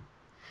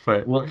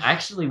 But Well,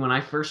 actually, when I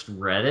first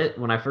read it,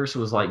 when I first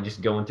was like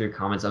just going through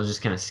comments, I was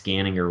just kind of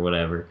scanning or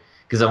whatever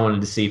because I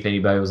wanted to see if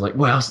anybody was like,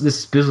 "Wow,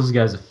 this Spizzles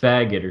guy's a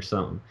faggot" or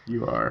something.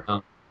 you are.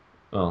 Um,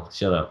 well,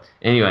 shut up.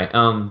 Anyway,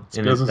 This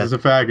business is a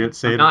faggot.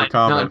 Say I'm it in the not. It's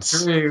not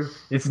comments. true.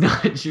 It's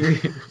not true.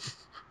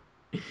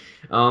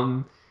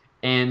 Um,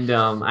 and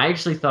I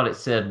actually thought it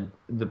said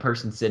the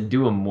person said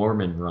do a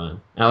Mormon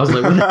run. And I was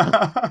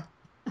like,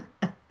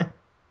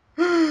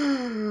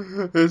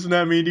 what Doesn't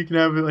that mean you can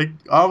have like?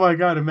 Oh my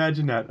God!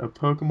 Imagine that, a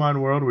Pokemon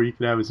world where you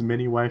can have as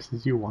many wives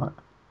as you want.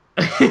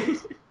 the?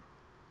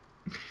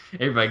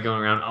 Everybody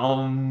going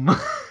around.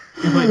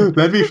 Like,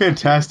 That'd be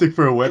fantastic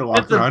for a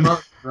Wedlock that's a run.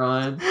 monk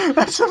run.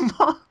 That's a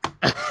monk.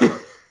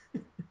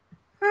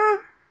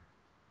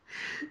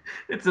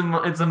 It's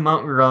a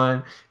monk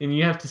run, and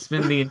you have to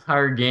spend the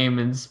entire game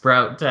in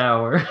Sprout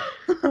Tower.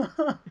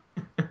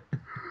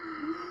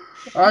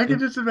 I can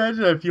just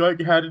imagine if you like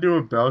had to do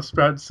a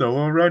Bellsprout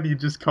solo run, you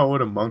just call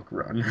it a monk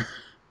run.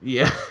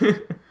 Yeah.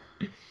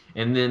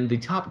 And then the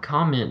top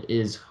comment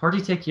is Hardy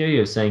Tech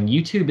Yo-Yo saying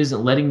YouTube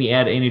isn't letting me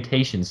add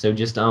annotations, so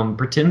just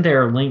pretend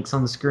there are links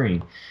on the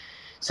screen.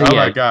 So Oh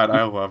my yeah, God,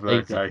 I love that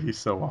lazy. guy. He's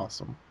so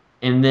awesome.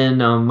 And then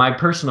my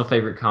personal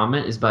favorite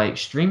comment is by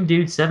Extreme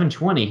Dude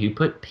 720 who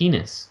put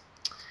penis.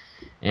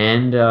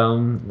 And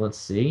let's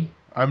see.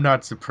 I'm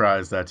not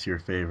surprised that's your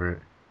favorite.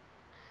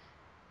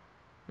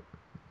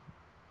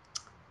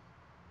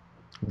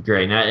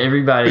 Great. Now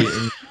everybody in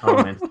the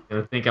comments is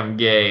gonna think I'm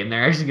gay, and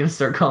they're actually gonna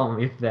start calling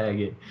me a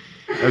faggot.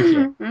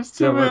 Okay. There's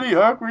too So let's many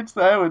awkward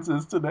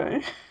silences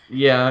today.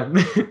 yeah.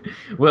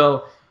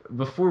 Well,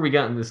 before we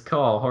got in this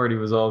call, Hardy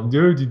was all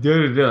da da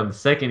da da da. The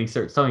second he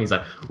starts talking, he's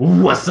like,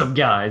 "What's up,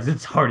 guys?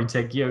 It's Hardy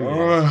Tech Yo-Yo."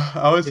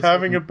 I was It's like,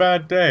 having a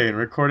bad day, and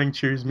recording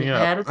cheers you me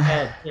up. had a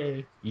bad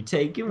day. You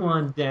taking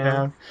one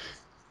down.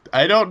 Yeah.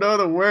 I don't know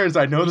the words.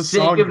 I know You the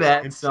sing song. a You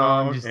bad sing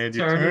song, song, just and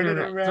you turn it turn it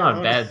around. It's not a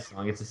around. bad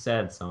song. It's a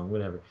sad song.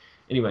 Whatever.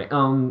 Anyway,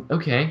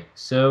 okay.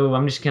 So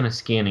I'm just kind of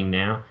scanning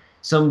now.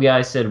 Some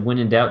guy said, "When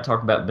in doubt,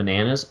 talk about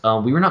bananas."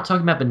 We were not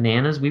talking about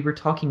bananas. We were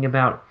talking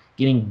about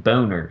getting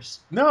boners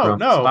No, from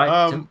no.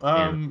 spiders and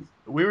bananas.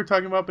 We were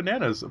talking about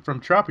bananas from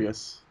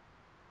Tropius.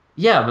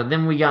 Yeah, but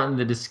then we got in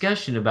the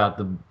discussion about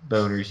the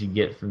boners you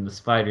get from the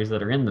spiders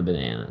that are in the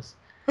bananas.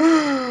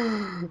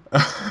 And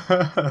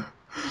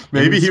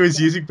Maybe then he was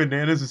using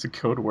bananas as a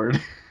code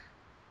word.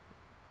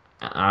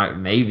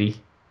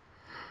 maybe.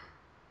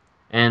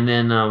 And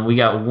then we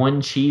got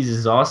one cheese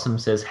is awesome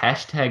says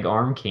hashtag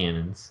arm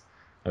cannons.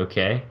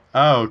 Okay.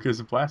 Oh, because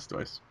of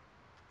Blastoise.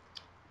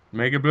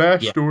 Mega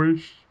Yeah.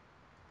 Blastoise.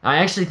 I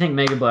actually think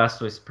Mega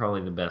Blastoise is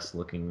probably the best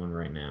looking one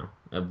right now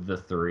of the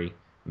three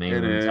main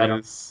It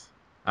ones. is.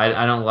 I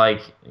don't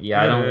like I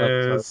It don't like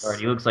Charizard. is.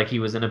 He looks like he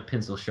was in a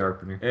pencil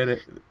sharpener.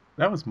 It.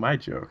 That was my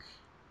joke.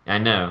 I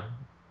know.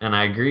 And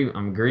I agree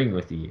I'm agreeing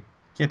with you.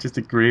 Can't just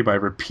agree by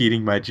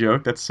repeating my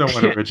joke. That's so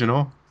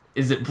unoriginal.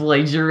 Is it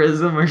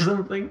plagiarism or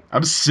something?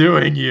 I'm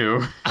suing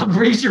you. I'm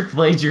pretty sure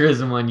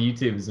plagiarism on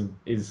YouTube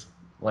is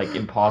like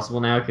impossible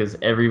now because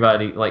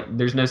everybody like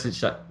there's no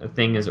such a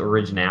thing as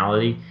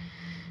originality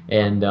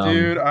and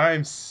Dude,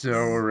 I'm so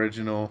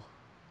original.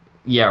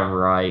 yeah,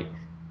 right.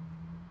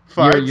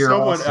 Find You're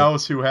someone awesome.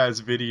 else who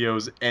has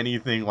videos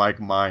anything like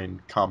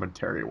mine,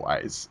 commentary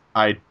wise.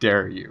 I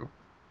dare you.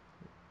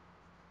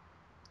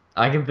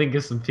 I can think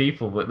of some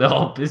people, but they'll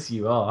all piss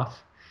you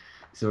off.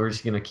 So we're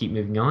just gonna keep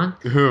moving on.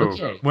 Who?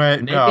 Okay,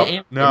 Wait, Mega no,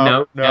 Am. no,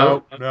 No,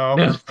 no, no, no,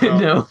 no, no.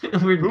 no.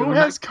 Who We're not.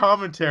 has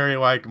commentary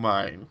like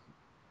mine?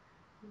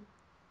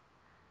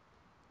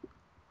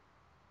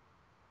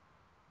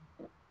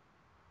 I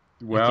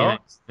can't Well,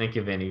 think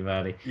of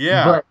anybody.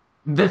 yeah. But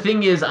the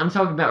thing is, I'm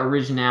talking about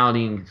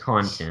originality in your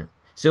content.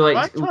 So My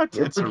like,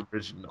 content's look,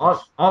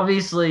 original.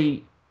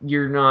 obviously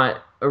you're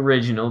not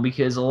original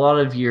because a lot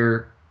of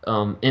your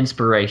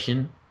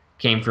inspiration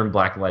came from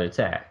Black Light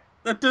Attack.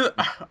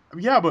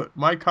 Yeah, but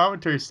my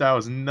commentary style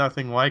is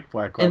nothing like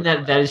Black White And that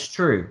Attack. is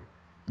true.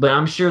 But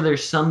I'm sure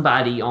there's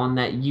somebody on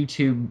that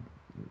YouTube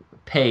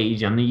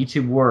page, on the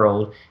YouTube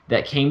world,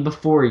 that came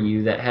before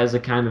you that has a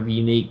kind of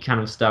unique kind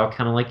of style,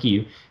 kind of like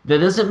you. That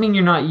doesn't mean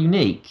you're not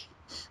unique.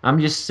 I'm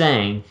just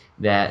saying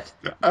that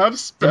I'm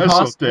it's special,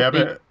 impossible to damn be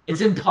it.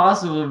 it's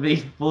impossible to be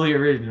fully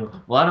original.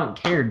 Well, I don't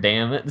care,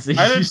 damn it. So you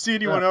I didn't just see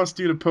anyone else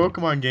do the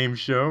Pokemon game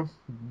show.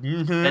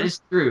 that Hmm. is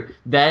true.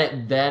 That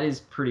is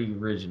pretty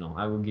original.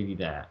 I will give you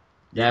that.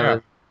 That Yeah.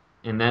 was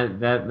and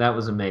that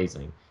was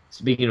amazing.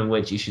 Speaking of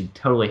which, you should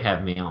totally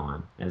have me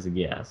on as a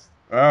guest.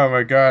 Oh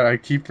my god, I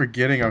keep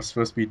forgetting I'm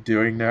supposed to be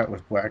doing that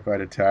with Blacklight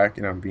Attack,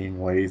 and I'm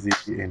being lazy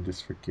and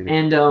just forgetting.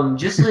 And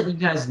just letting you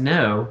guys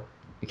know,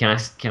 can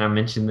I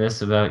mention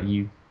this about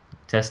you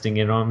testing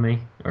it on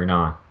me or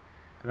not?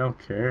 I don't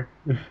care.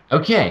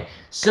 Okay,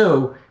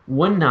 so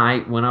one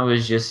night when I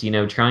was just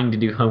trying to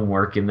do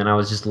homework and then I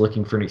was just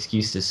looking for an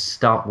excuse to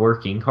stop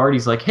working,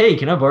 Hardy's like, "Hey,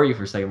 can I borrow you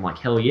for a second?" I'm like,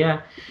 "Hell yeah!"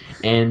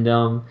 And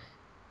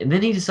and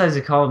then he decides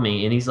to call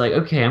me and he's like,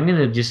 "Okay, I'm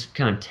gonna just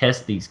kind of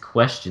test these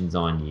questions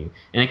on you."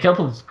 And a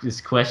couple of his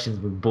questions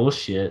were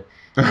bullshit,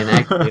 and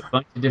actually a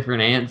bunch of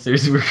different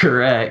answers were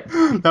correct.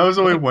 That was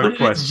only Like one one of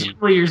his question. gym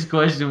leaders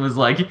question was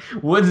like,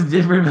 "What's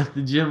different about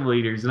the gym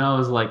leaders?" And I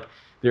was like,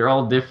 "They're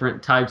all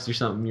different types or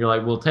something." You're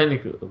like, "Well,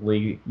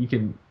 technically, you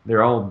can.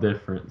 They're all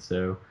different."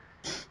 So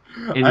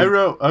I anyway,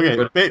 wrote,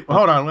 okay,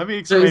 hold on, let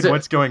me so explain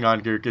what's going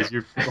on here because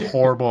you're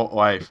horrible at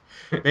life.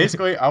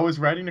 Basically, I was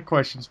writing the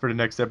questions for the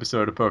next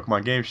episode of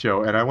Pokemon Game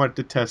Show, and I wanted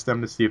to test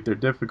them to see if they're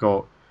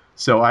difficult.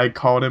 So I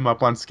called him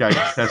up on Skype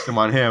to test them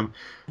on him.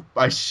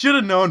 I should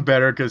have known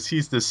better because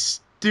he's the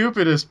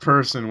stupidest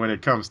person when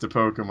it comes to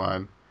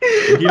Pokemon.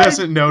 And he I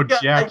doesn't know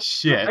got, jack I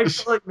shit.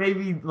 feel like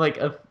maybe like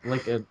a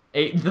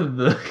eighth of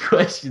the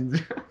questions.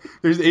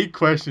 There's 8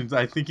 questions.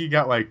 I think he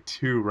got like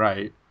 2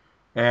 right.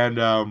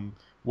 And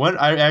one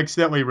I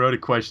accidentally wrote a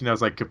question that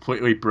was like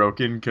completely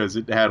broken because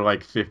it had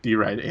like 50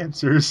 right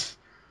answers.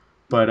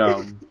 But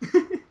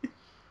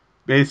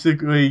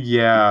basically,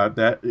 yeah,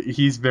 that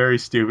he's very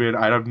stupid.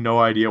 I have no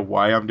idea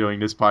why I'm doing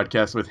this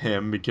podcast with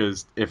him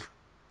because if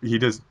he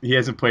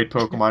hasn't played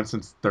Pokemon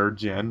since 3rd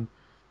gen.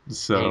 Hey,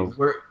 So,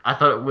 I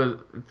thought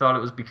it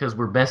was because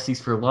we're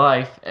besties for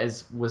life,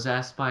 as was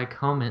asked by a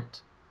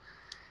comment.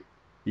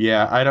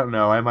 yeah, I don't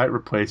know. I might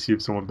replace you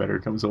if someone better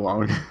comes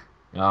along.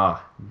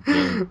 Ah,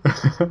 damn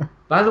it.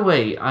 By the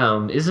way,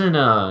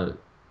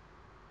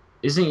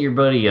 isn't your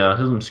buddy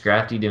Hoodlum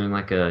Scrafty doing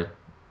like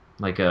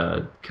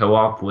a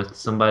co-op with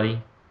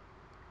somebody?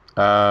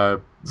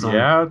 Some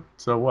Yeah,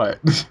 so what?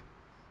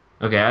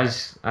 Okay, I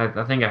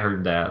think I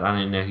heard that. I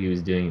didn't know he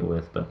was doing it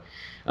with, but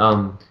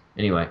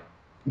anyway,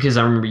 because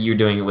I remember you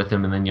doing it with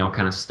him, and then y'all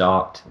kind of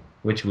stopped,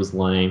 which was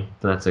lame,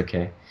 but that's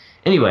okay.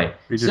 Anyway,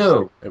 We just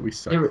so we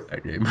suck there at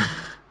that game.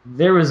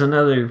 there's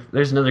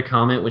another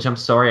comment which I'm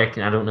sorry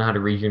I don't know how to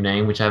read your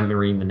name, which I haven't been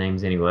reading the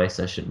names anyway,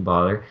 so I shouldn't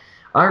bother.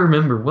 I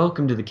remember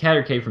welcome to the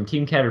Catercave from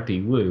Team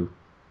Caterpie. Woo.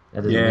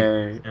 That doesn't make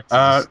Yay. sense. It's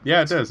just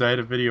Yeah, it does. I had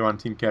a video on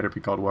Team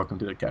Caterpie called Welcome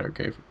to the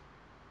Catercave.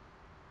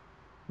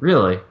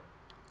 really,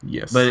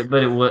 Yes. but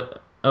it was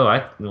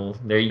well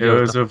there you It go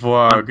with was the a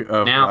fun vlog of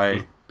personality.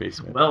 my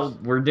basement. Well,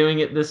 we're doing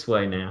it this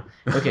way now.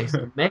 Okay, so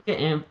Mecha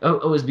Amp.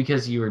 Oh, it's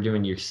because you were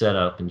doing your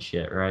setup and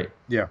shit, right?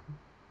 Yeah.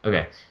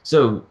 Okay,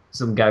 so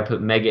some guy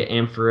put Mega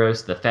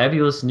Ampharos, the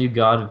fabulous new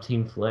god of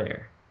Team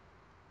Flare.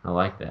 I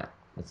like that.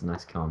 That's a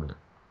nice comment.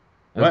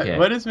 What Okay.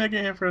 what does Mega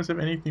Ampharos have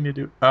anything to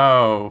do?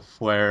 Oh,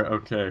 flare.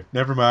 Okay,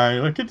 never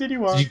mind. Let's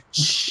continue on.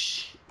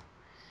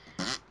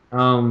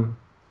 Um,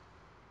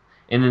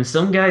 and then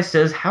some guy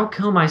says, "How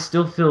come I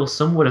still feel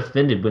somewhat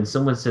offended when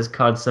someone says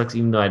COD sucks,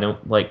 even though I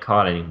don't like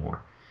COD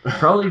anymore?"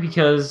 Probably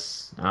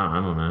because I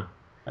don't know.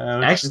 It's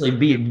Actually, just a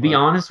be good be point.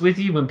 honest with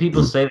you, when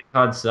people say that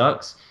COD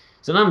sucks,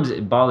 sometimes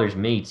it bothers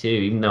me too,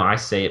 even though I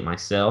say it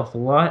myself a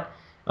lot.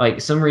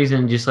 Like some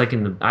reason, just like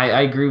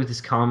I agree with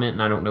this comment,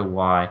 and I don't know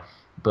why,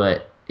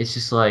 but it's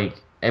just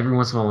like every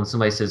once in a while when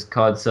somebody says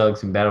COD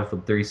sucks and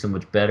Battlefield 3 is so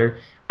much better,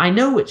 I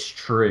know it's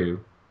true.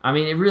 I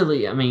mean, it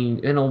really, I mean,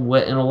 in a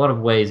lot of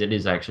ways, it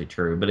is actually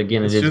true. But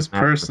again, it It's is a just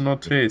matter of personal opinion.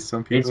 taste.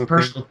 Some It's people think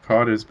personal.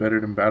 COD is better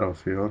than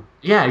Battlefield.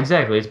 Yeah,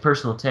 exactly. It's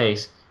personal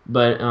taste,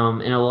 but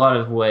in a lot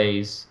of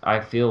ways, I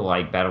feel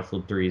like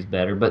Battlefield 3 is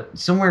better. But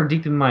somewhere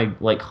deep in my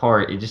like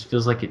heart, it just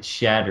feels like it's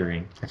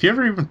shattering. Have you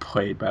ever even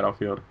played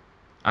Battlefield?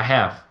 I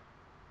have.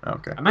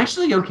 Okay. I'm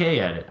actually okay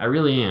at it. I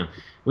really am,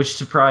 which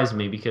surprised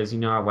me because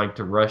I like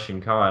to rush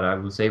in COD. I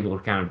was able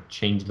to kind of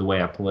change the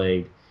way I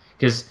played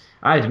because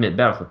I admit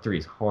Battlefield 3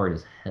 is hard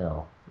as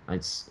hell.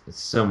 It's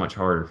so much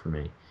harder for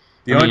me.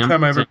 The I only mean, I'm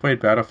time I not ever saying played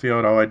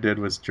Battlefield, all I did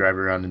was drive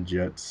around in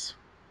jets.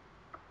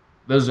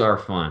 those are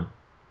fun,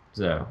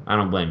 so I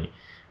don't blame you.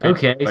 Paid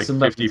Okay, like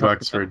somebody 50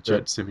 talked bucks for about a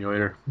jet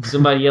simulator.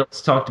 somebody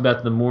else talked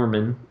about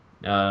the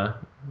uh,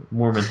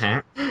 Mormon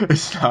hack.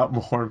 It's not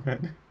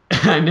Mormon.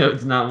 I know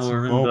it's not It's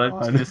Mormon, but I'm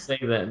just gonna Momon. say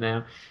that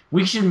now.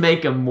 We should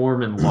make a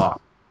Mormon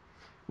lock.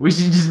 We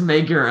should just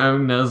make our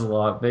own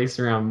Nuzlocke based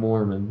around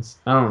Mormons.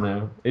 I don't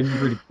know. It'd be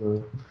pretty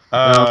cool.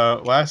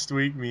 Um, Last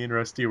week, me and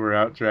Rusty were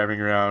out driving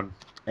around,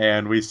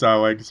 and we saw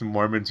like some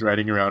Mormons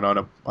riding around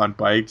on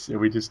bikes, and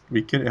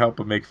we couldn't help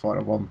but make fun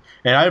of them.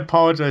 And I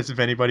apologize if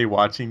anybody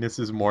watching this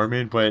is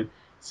Mormon, but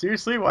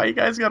seriously, why you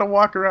guys gotta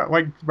walk around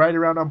like ride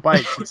around on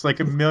bikes? It's like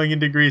a million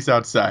degrees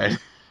outside.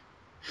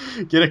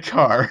 Get a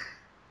car.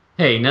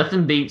 hey,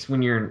 nothing beats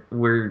when you're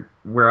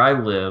where I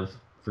live.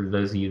 For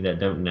those of you that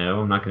don't know,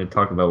 I'm not going to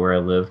talk about where I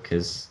live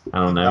because I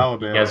don't know.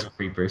 You guys are Alabama.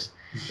 creepers.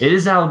 It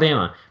is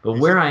Alabama, but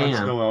He's where in I am,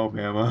 Huntsville,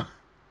 Alabama.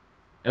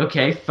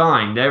 okay,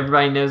 fine.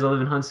 Everybody knows I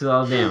live in Huntsville,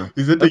 Alabama.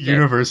 He's at the Okay.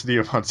 University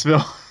of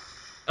Huntsville.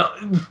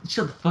 Oh,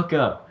 shut the fuck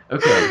up.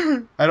 Okay.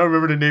 I don't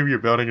remember the name of your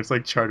building. It's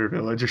like Charter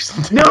Village or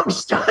something. No,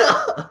 shut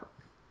up.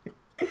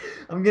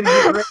 I'm gonna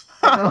get raped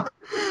now.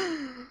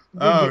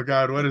 I'm gonna Oh get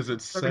God, what raped is by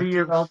it? a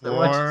 30-year Second old that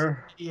watches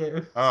floor.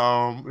 videos.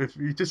 If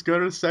you just go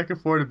to the second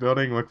floor of the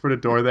building, look for the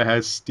door that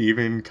has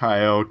Steven,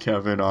 Kyle,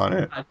 Kevin on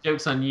it.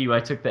 Joke's on you. I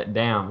took that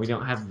down. We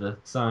don't have the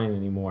sign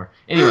anymore.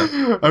 Anyway,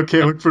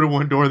 Okay, look for the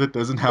one door that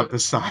doesn't have the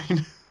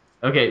sign.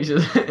 okay. So,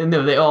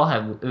 no, they all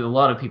have. A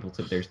lot of people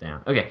took theirs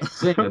down. Okay.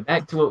 So anyway,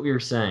 back to what we were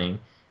saying.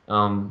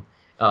 Um,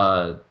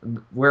 uh,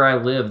 where I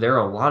live, there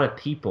are a lot of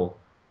people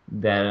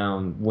that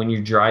when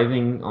you're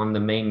driving on the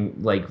main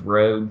like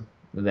road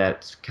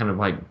that's kind of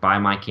like by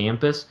my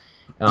campus,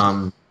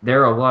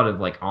 there are a lot of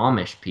like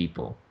Amish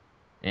people.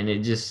 And it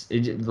just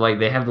like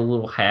they have the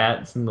little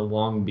hats and the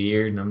long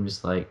beard, and I'm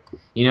just like,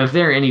 if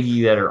there are any of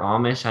you that are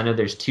Amish, I know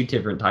there's two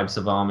different types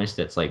of Amish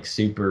that's like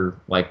super,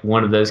 like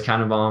one of those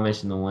kind of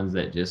Amish, and the ones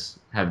that just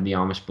have the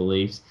Amish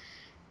beliefs.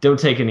 Don't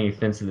take any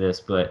offense to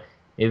this, but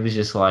it was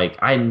just like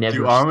I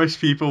Do never. Amish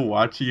people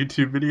watch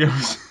YouTube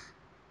videos?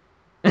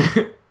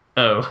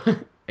 Oh,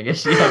 I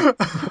guess you have a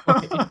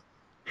point.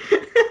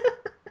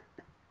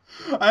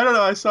 I don't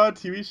know. I saw a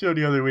TV show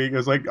the other week. It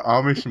was like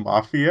Amish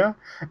Mafia,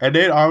 and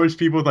they had Amish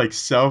people with like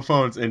cell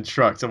phones and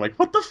trucks. I'm like,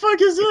 what the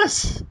fuck is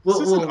this? Is Well,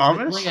 this an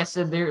well, like I Amish?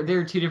 said, there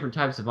are two different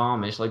types of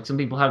Amish. Like some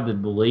people have the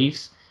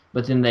beliefs,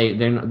 but then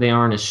they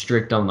aren't as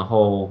strict on the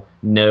whole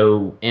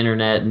no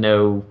internet,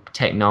 no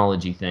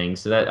technology thing.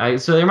 So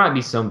there might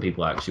be some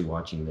people actually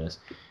watching this.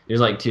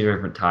 There's like two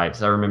different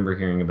types. I remember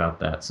hearing about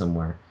that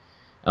somewhere.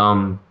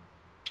 Um,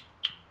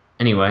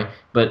 anyway,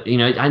 but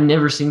I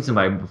never seen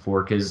somebody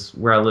before because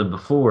where I lived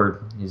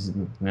before is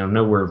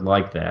nowhere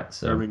like that.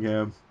 So.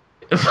 Birmingham,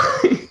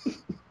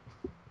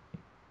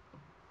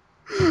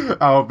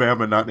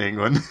 Alabama, not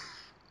England.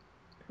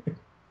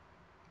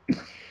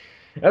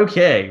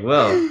 Okay,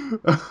 well,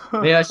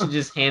 maybe I should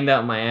just hand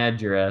out my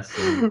address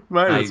and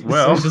Might my as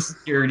well. social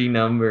security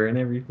number and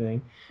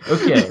everything. You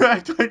Okay.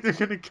 act like they're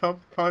gonna come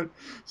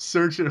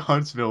search in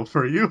Huntsville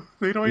for you.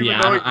 They don't even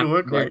Yeah, know what you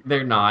look like.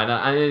 they're not.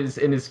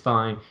 It's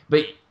fine.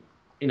 But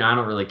I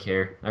don't really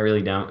care. I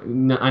really don't.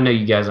 No, I know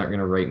you guys aren't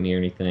gonna rate me or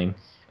anything.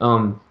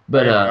 I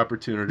But had the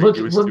opportunity.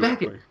 It was too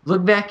early.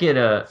 look back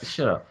at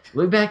shut up.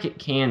 Look back at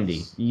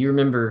Candy. You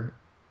remember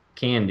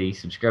Candy?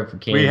 Subscribe for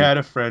We Candy. had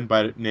a friend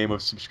by the name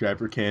of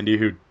Subscriber Candy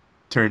who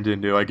turned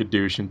into like a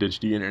douche and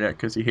ditched the internet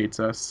because he hates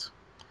us.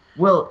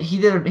 Well, he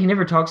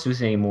never talks to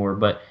us anymore,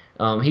 but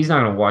he's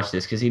not gonna watch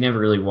this because he never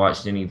really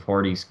watched any of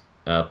Hardy's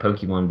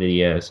Pokemon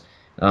videos.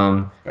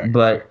 Fact.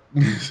 But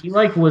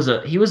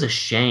he was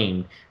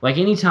ashamed. Like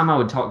anytime I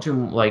would talk to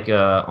him like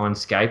on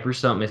Skype or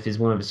something, if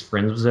one of his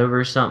friends was over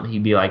or something,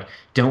 he'd be like,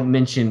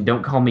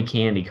 don't call me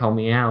Candy, call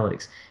me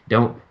Alex.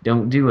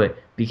 Don't do it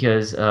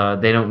because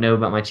they don't know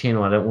about my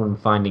channel. I don't want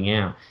them finding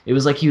out." It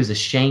was like he was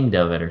ashamed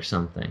of it or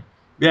something.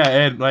 Yeah,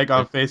 and like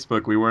on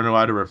Facebook, we weren't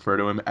allowed to refer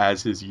to him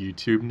as his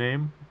YouTube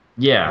name,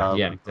 Yeah,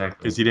 exactly.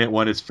 because he didn't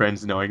want his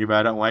friends knowing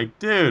about it. I'm like,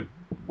 dude,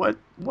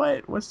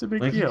 what's the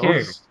big Like, who deal?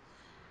 cares?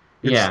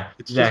 It's Yeah,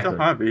 it's just a exactly.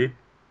 hobby.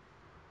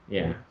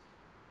 Yeah.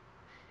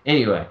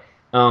 Anyway,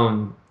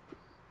 um,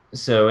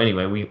 so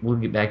anyway, we'll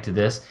get back to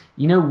this.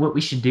 You know what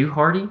we should do,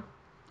 Hardy?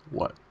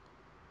 What?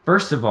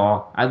 First of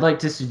all, I'd like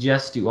to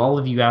suggest to all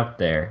of you out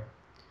there,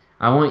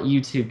 I want you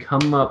to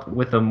come up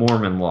with a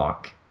Mormon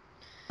lock.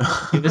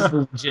 Give us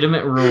the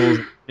legitimate rules,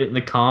 put it in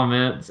the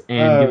comments,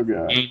 and give Oh us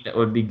a god. game that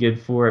would be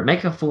good for it.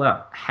 Make a full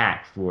out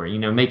hack for it.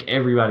 Make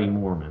everybody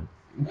Mormon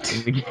in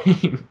the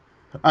game.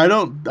 I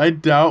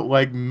doubt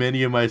like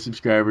many of my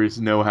subscribers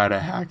know how to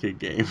hack a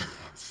game.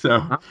 So,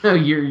 I know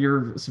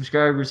your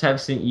subscribers have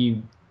sent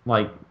you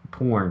like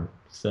porn,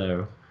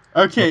 so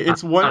well, okay,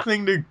 it's one not,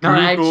 thing to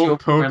not Google actual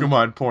porn, like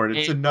Pokemon porn.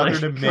 It's another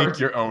to like make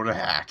your cartoon. own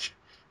hack.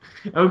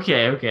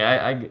 Okay,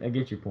 I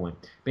get your point.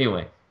 But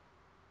anyway,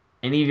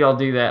 any of y'all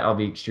do that, I'll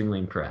be extremely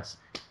impressed.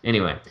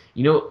 Anyway,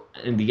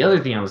 and the other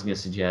thing I was going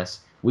to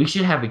suggest, we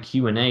should have a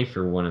Q&A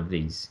for one of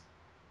these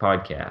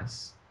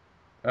podcasts.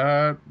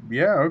 Yeah,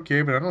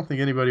 okay, but I don't think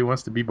anybody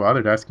wants to be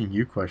bothered asking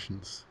you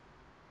questions.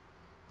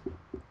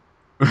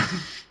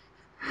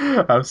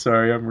 I'm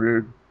sorry, I'm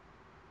rude.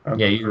 Yeah, Um,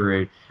 you're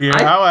rude. Here,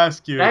 I I'll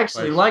ask you would a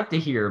actually question. like to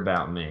hear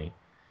about me.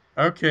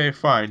 Okay,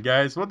 fine,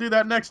 guys. We'll do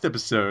that next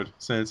episode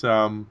since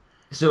So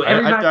everybody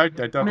in the I doubt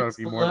there'll comments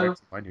be more below,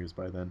 X and Y news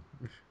by then.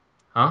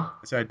 huh?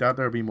 I said I doubt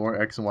there'll be more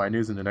X and Y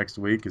news in the next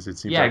week because it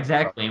seems Yeah, like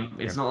we're talking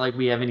exactly. It's again. not like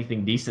we have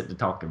anything decent to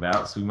talk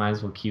about, so we might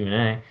as well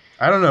Q&A.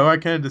 I don't know. I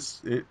kind of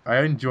just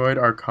I enjoyed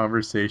our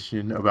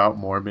conversation about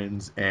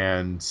Mormons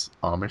and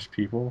Amish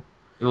people.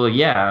 Well,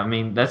 yeah, I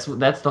mean that's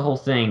the whole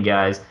thing,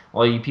 guys.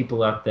 All you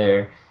people out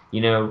there,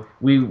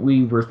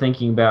 we were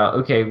thinking about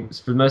okay,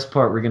 for the most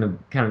part, we're gonna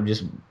kind of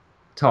just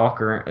talk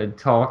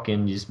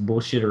and just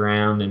bullshit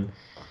around, and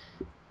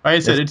Like I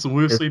said, that's it's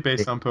loosely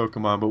based on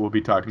Pokemon, but we'll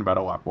be talking about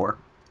a lot more.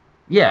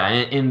 yeah,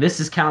 and this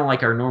is kind of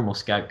like our normal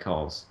Skype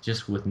calls,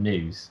 just with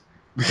news,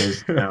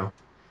 because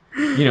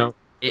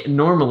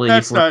normally if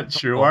That's we're not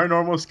true. call, Our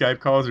normal Skype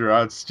calls are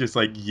us just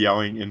like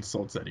yelling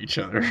insults at each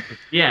other.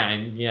 yeah,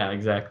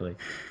 exactly.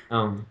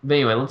 But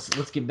anyway,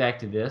 let's get back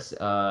to this.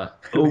 I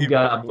don't even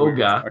Oga remember what we were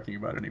Boga. talking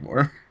about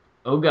anymore.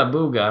 Oga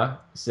Booga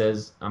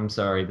says, I'm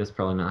sorry, that's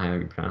probably not how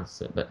you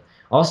pronounce it, but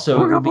also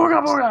it Booga would be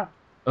booga booga.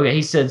 okay.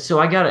 He said, so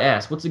I gotta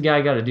ask, what's a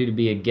guy got to do to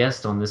be a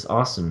guest on this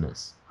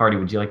awesomeness? Hardy,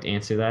 would you like to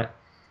answer that?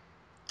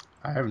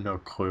 I have no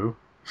clue.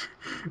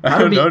 I How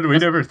to don't be a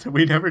know. guest?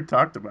 We never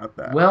talked about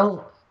that.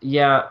 Well,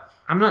 yeah,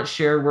 I'm not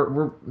sure.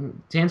 We're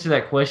to answer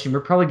that question, we're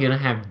probably gonna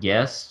have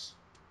guests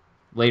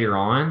later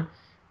on,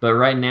 but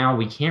right now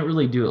we can't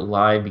really do it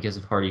live because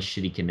of Hardy's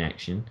shitty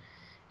connection.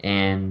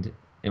 And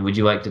and would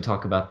you like to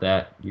talk about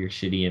that? Your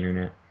shitty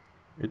internet?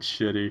 It's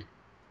shitty.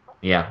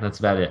 Yeah, that's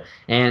about it.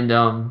 And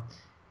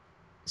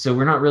so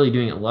we're not really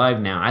doing it live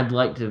now. I'd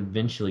like to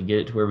eventually get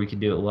it to where we could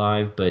do it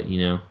live, but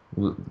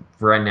for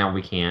right now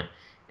we can't.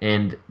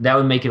 And that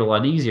would make it a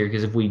lot easier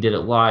because if we did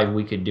it live,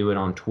 we could do it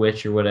on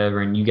Twitch or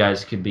whatever, and you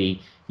guys could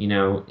be,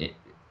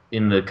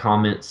 in the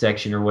comment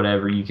section or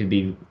whatever. You could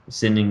be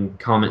sending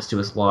comments to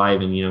us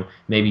live, and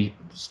maybe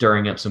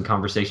stirring up some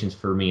conversations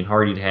for me and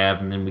Hardy to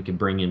have, and then we could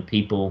bring in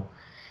people.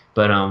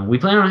 But we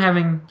plan on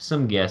having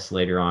some guests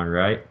later on,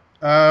 right?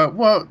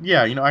 Well,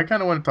 yeah, I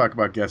kind of want to talk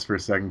about guests for a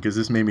second because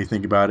this made me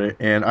think about it,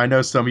 and I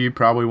know some of you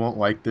probably won't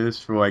like this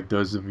for like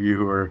those of you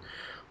who are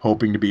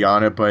hoping to be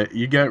on it, but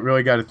you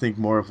really got to think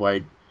more of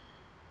like,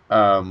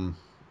 um,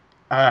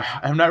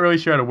 I'm not really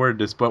sure how to word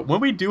this, but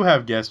when we do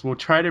have guests, we'll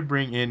try to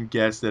bring in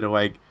guests that are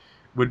like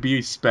would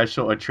be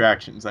special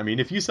attractions. I mean,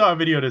 if you saw a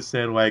video that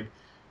said like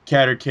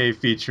Catercave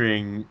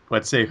featuring,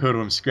 let's say,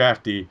 Hoodlum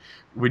Scrafty,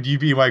 would you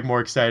be like more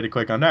excited to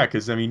click on that?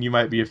 Because I mean, you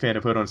might be a fan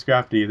of Hoodlum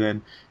Scrafty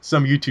than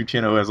some YouTube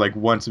channel who has like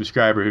one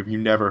subscriber who you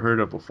never heard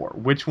of before.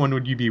 Which one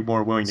would you be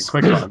more willing to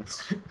click on?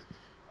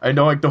 I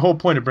know like the whole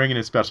point of bringing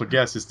in special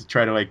guests is to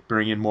try to like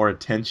bring in more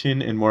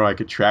attention and more like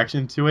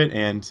attraction to it,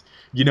 and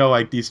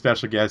like these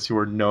special guests who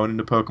are known in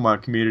the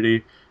Pokemon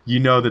community,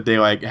 that they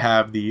like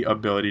have the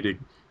ability to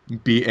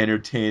be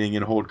entertaining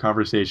and hold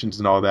conversations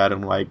and all that,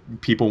 and like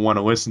people want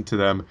to listen to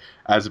them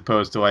as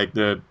opposed to like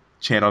the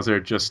channels that are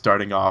just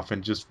starting off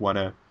and just want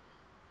to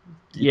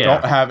don't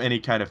Yeah. have any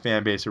kind of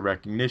fan base or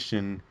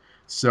recognition.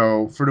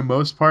 So for the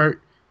most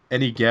part,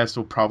 any guest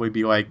will probably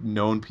be like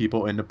known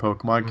people in the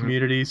Pokemon Mhm.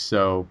 community.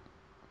 So,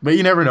 but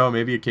you never know.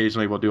 Maybe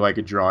occasionally we'll do like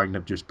a drawing to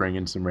just bring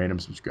in some random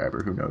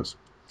subscriber. Who knows?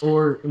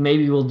 Or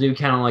maybe we'll do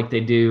kind of like they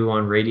do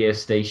on radio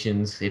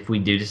stations if we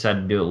do decide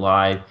to do it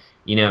live.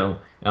 You know,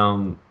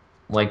 um,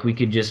 like we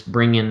could just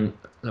bring in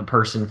a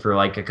person for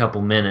like a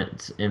couple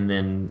minutes and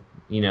then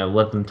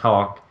let them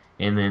talk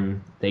and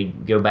then they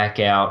go back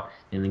out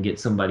and then get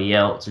somebody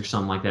else or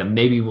something like that.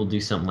 Maybe we'll do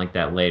something like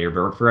that later,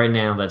 but for right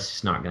now, that's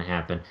just not going to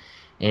happen.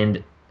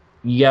 And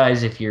you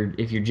guys, if you're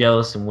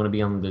jealous and want to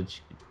be on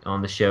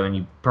the show and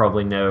you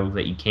probably know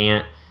that you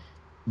can't,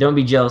 don't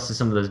be jealous of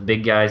some of those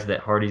big guys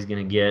that Hardy's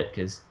gonna get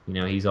because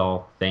he's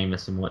all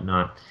famous and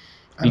whatnot.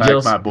 I Be like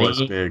jealous my of boys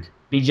me. big.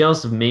 be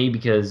jealous of me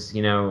because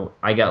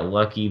I got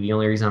lucky. The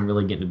only reason I'm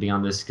really getting to be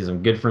on this is because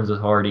I'm good friends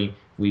with Hardy.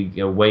 We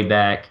go way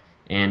back,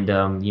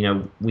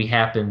 and we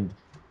happened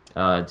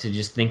to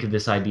just think of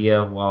this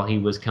idea while he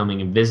was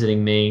coming and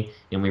visiting me,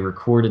 and we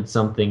recorded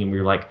something, and we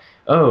were like,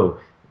 oh,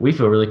 we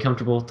feel really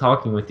comfortable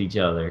talking with each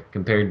other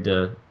compared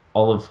to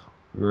all of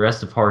the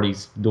rest of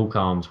Hardy's dual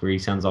comms where he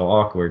sounds all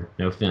awkward.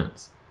 No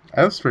offense.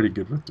 I was pretty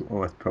good with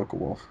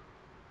Pokewolf.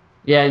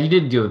 Yeah, you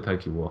did good with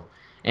Pokewolf,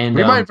 and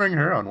We might bring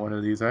her on one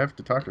of these. I have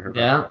to talk to her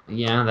about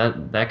yeah, yeah,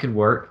 that could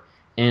work.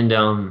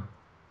 And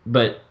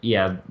but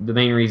yeah, the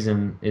main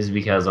reason is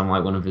because I'm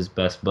like one of his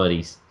best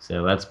buddies.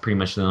 So that's pretty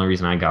much the only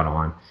reason I got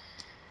on.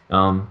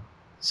 Um,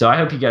 so I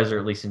hope you guys are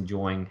at least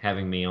enjoying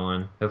having me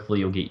on. Hopefully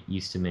you'll get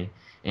used to me.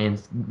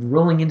 And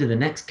rolling into the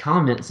next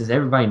comment, says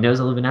everybody knows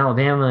I live in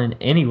Alabama. And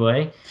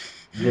anyway,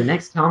 the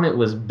next comment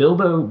was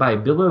Bilbo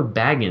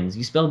Baggins.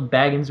 You spelled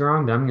Baggins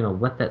wrong, but I'm gonna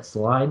let that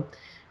slide.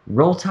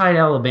 Roll Tide,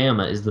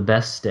 Alabama is the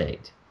best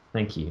state.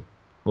 Thank you.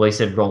 Well, he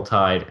said Roll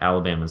Tide,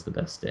 Alabama is the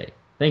best state.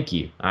 Thank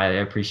you. I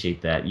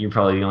appreciate that. You're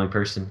probably the only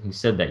person who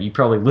said that. You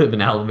probably live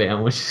in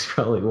Alabama, which is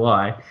probably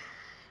why.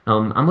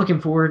 I'm looking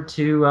forward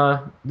to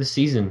the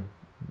season,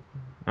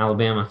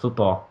 Alabama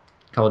football,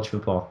 college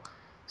football.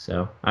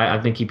 So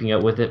I've been keeping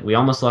up with it. We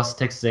almost lost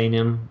to Texas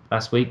A&M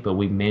last week, but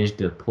we managed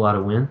to pull out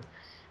a win.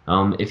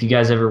 If you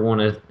guys ever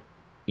want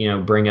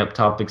to, bring up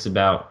topics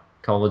about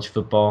college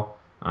football,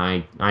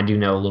 I do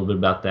know a little bit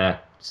about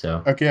that.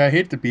 So, it. Okay, I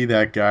hate to be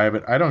that guy,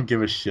 but I don't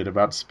give a shit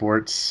about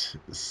sports.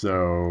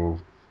 So,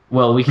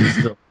 well, we can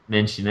still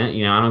mention it.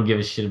 I don't give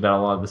a shit about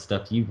a lot of the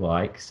stuff you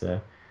like. So,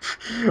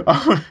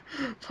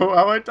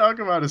 all I talk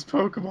about is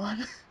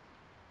Pokemon.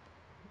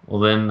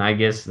 well, then I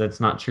guess that's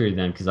not true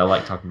then, because I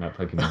like talking about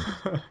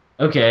Pokemon.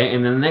 Okay,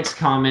 and then the next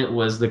comment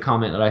was the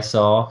comment that I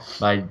saw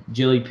by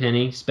Jilly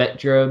Penny.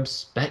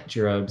 Spectrobes. That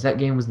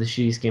game was the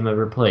shittiest game I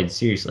ever played.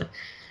 Seriously.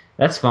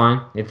 That's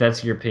fine. If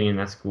that's your opinion,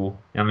 that's cool.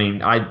 I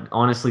mean, I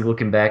honestly,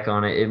 looking back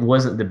on it, it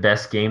wasn't the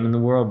best game in the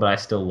world, but I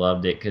still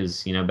loved it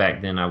because,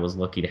 back then I was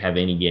lucky to have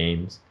any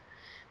games.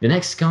 The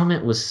next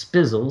comment was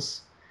Spizzles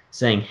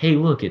saying, hey,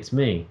 look, it's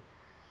me.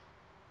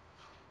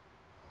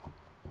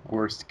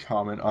 Worst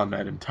comment on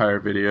that entire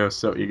video,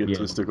 so Yeah.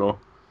 egotistical.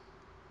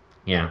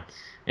 Yeah.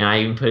 And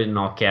I even put it in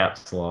all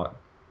caps lock.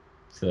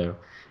 So,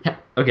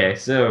 okay,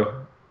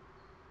 so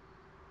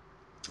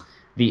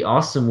the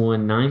awesome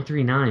one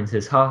 939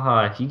 says,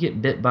 haha, if you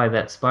get bit by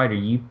that spider,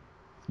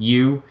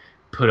 you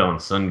put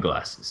on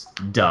sunglasses.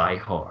 Die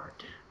hard.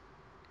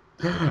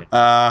 Okay.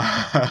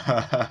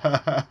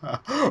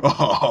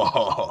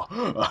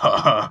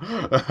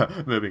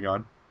 Moving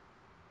on.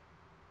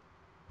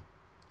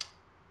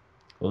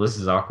 Well, this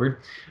is awkward.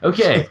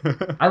 Okay.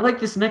 I like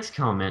this next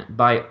comment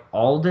by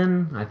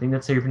Alden. I think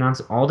that's how you pronounce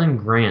it. Alden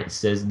Grant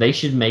says they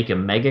should make a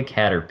Mega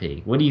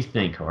Caterpie. What do you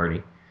think,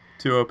 Hardy?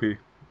 2 OP.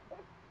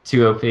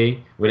 2 OP?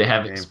 Would it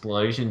have Game.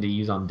 explosion to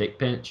use on Dick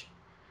Pinch?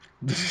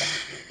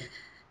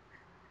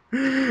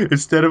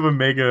 Instead of a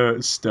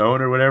mega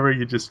stone or whatever,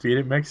 you just feed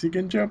it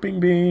Mexican jumping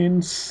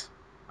beans.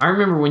 I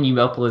remember when you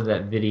uploaded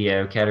that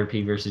video,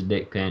 Caterpie versus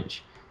Dick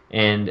Pinch,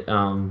 and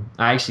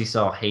I actually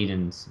saw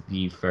Hayden's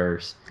view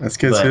first. That's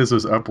because But his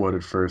was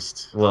uploaded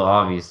first. well,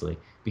 obviously,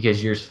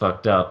 because yours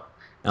fucked up.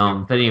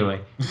 But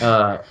anyway,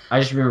 I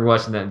just remember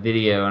watching that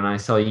video and I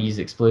saw you use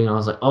explosion. I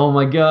was like, oh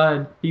my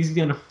god, he's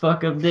gonna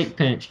fuck up Dick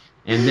Pinch.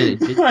 And then it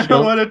did I don't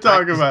kill. want to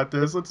talk about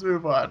this. Let's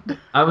move on.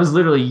 I was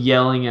literally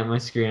yelling at my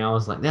screen. I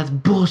was like, that's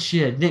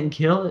bullshit. Didn't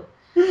kill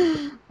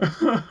it.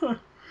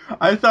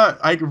 I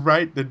thought, like,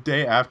 right the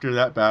day after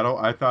that battle,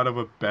 I thought of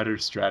a better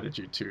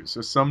strategy too.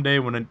 So someday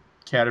when a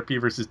Caterpie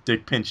versus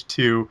Dick Pinch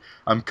 2,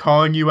 I'm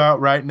calling you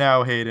out right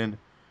now, Hayden.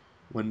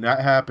 When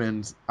that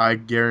happens, I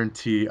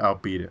guarantee I'll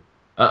beat it.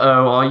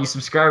 Uh-oh, all you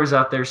subscribers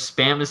out there,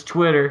 spam his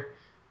Twitter.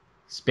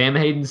 Spam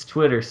Hayden's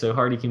Twitter so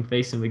Hardy can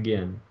face him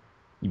again.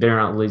 You better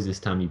not lose this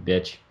time, you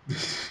bitch.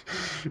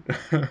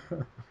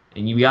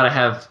 And you gotta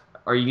have.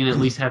 Are you gonna at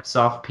least have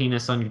soft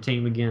penis on your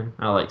team again?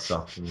 I like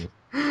soft penis.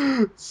 Oh,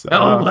 I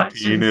Soft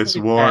shouldn't penis,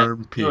 say that.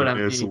 warm You know what I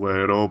penis, mean?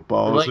 little I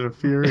balls like. of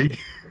fury.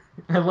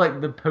 I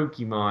like the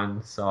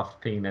Pokemon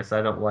soft penis.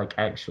 I don't like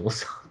actual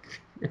soft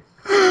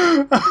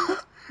penis.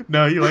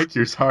 No, you like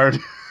yours hard.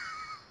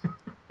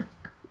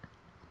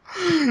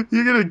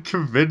 You're gonna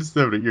convince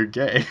them that you're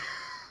gay.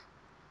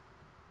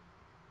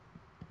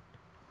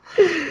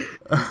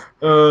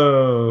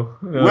 Oh,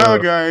 Well, oh.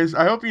 guys,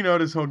 I hope you know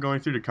this whole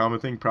going through the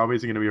comment thing probably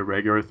isn't going to be a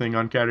regular thing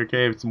on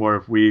Catercave. It's more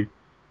if we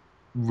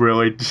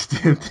really just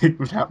didn't think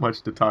of that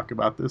much to talk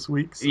about this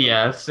week. So.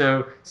 Yeah.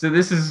 So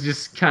this is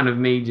just kind of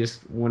me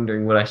just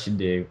wondering what I should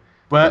do.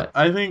 But But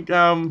I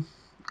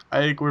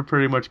think we're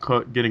pretty much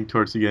getting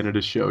towards the end of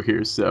the show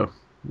here. So,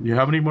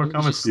 how many more let me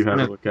comments do you just have kind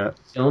to of look at?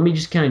 so let me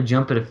just kind of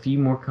jump at a few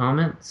more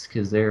comments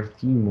because there are a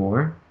few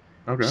more.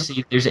 Okay. Just see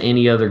if there's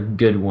any other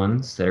good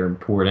ones that are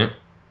important.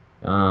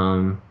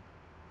 Um,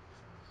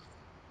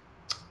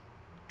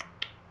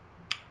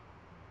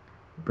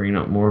 Bringing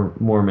up more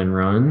Mormon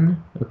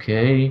Run.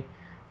 Okay.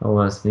 Oh,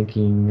 I was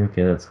thinking.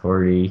 Okay, that's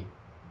Hardy.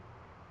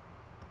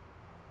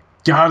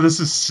 God, this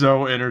is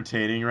so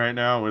entertaining right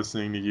now,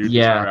 listening to you just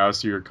Yeah,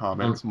 browse through your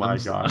comments. My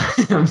God.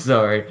 I'm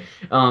sorry.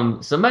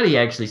 Somebody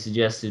actually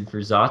suggested for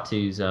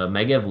Zatu's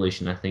Mega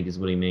Evolution, I think is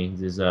what he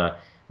means. It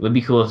would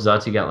be cool if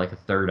Zatu got like a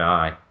third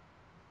eye.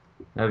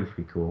 That'd be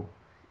pretty cool.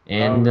 Oh,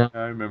 And yeah,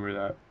 I remember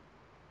that.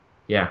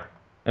 yeah,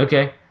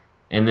 okay.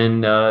 And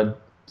then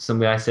some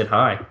guy said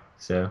hi.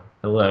 So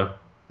hello, good to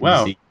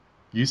Well, see.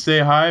 you say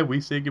hi, we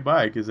say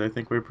goodbye, because I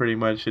think we're pretty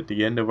much at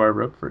the end of our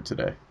rope for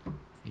today.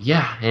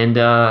 Yeah, and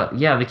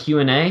yeah, the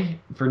Q&A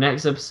for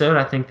next episode,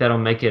 I think that'll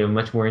make it a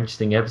much more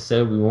interesting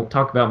episode. We won't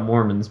talk about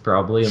Mormons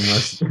probably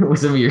unless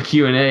some of your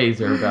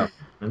Q&As are about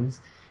Mormons.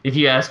 If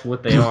you ask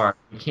what they are,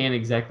 you can't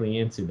exactly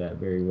answer that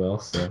very well,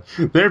 so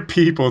They're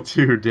people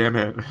too, damn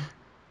it.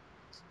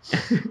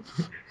 Okay,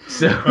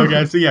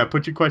 so so yeah,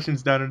 put your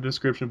questions down in the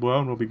description below,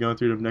 and we'll be going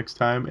through them next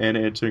time and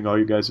answering all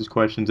you guys'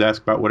 questions.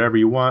 Ask about whatever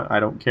you want. I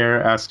don't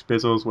care. Ask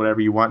Bizzles whatever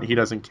you want. He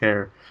doesn't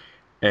care.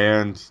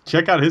 And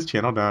check out his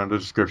channel down in the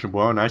description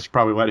below, and I should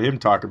probably let him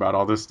talk about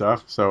all this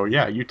stuff. So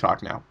yeah, you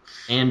talk now.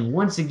 And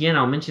once again,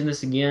 I'll mention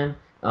this again.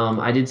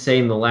 I did say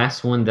in the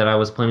last one that I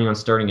was planning on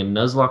starting a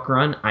Nuzlocke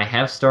run. I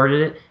have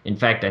started it. In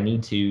fact, I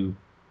need to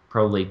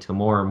probably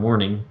tomorrow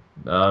morning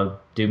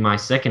do my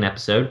second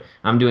episode.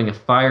 I'm doing a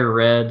Fire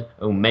Red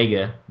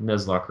Omega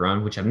Nuzlocke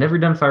run, which I've never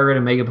done Fire Red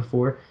Omega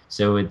before.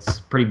 So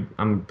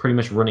I'm pretty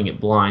much running it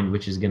blind,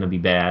 which is going to be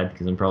bad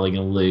because I'm probably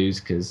going to lose.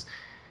 Because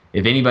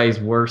if anybody's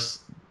worse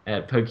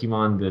at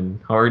Pokemon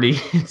than Hardy,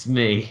 it's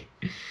me.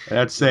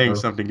 That's saying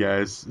So something,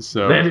 guys.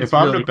 So that if is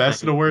I'm the really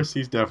best of the saying. worst,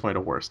 he's definitely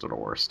the worst of the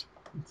worst.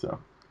 So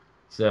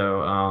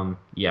So,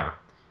 yeah,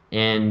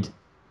 and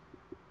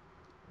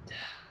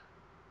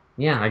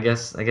yeah, I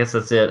guess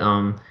that's it.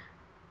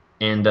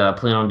 And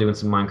plan on doing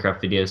some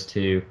Minecraft videos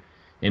too,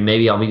 and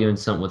maybe I'll be doing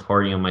something with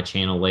Hardy on my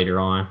channel later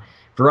on.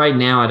 For right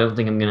now, I don't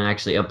think I'm gonna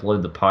actually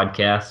upload the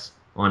podcast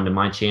onto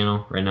my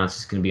channel. Right now, it's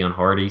just gonna be on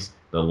Hardy's,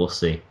 but we'll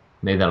see.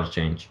 Maybe that'll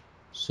change.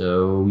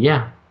 So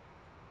yeah,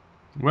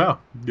 well,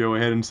 go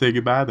ahead and say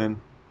goodbye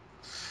then.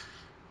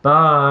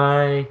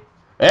 bye.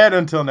 And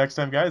until next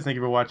time, guys, thank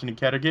you for watching the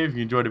Catercave. If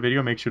you enjoyed the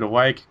video, make sure to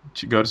like,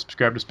 go to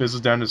subscribe to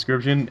Spizzles down in the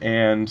description,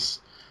 and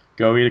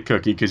go eat a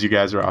cookie because you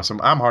guys are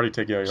awesome. I'm Hardy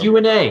Take Yo-Yo.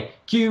 Q&A,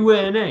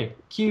 Q&A,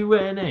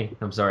 Q&A.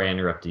 I'm sorry I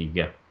interrupted you.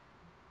 Go.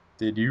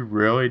 Did you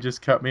really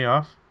just cut me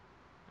off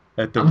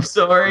at the I'm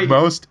sorry.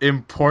 most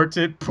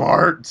important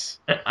part?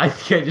 I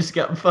think I just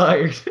got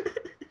fired.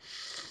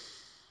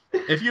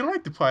 If you'd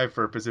like to apply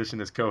for a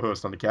position as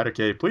co-host on the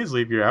Catercave, please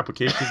leave your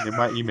application in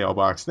my email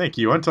box. Thank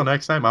you. Until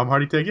next time, I'm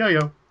Hardy Take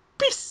Yo-Yo.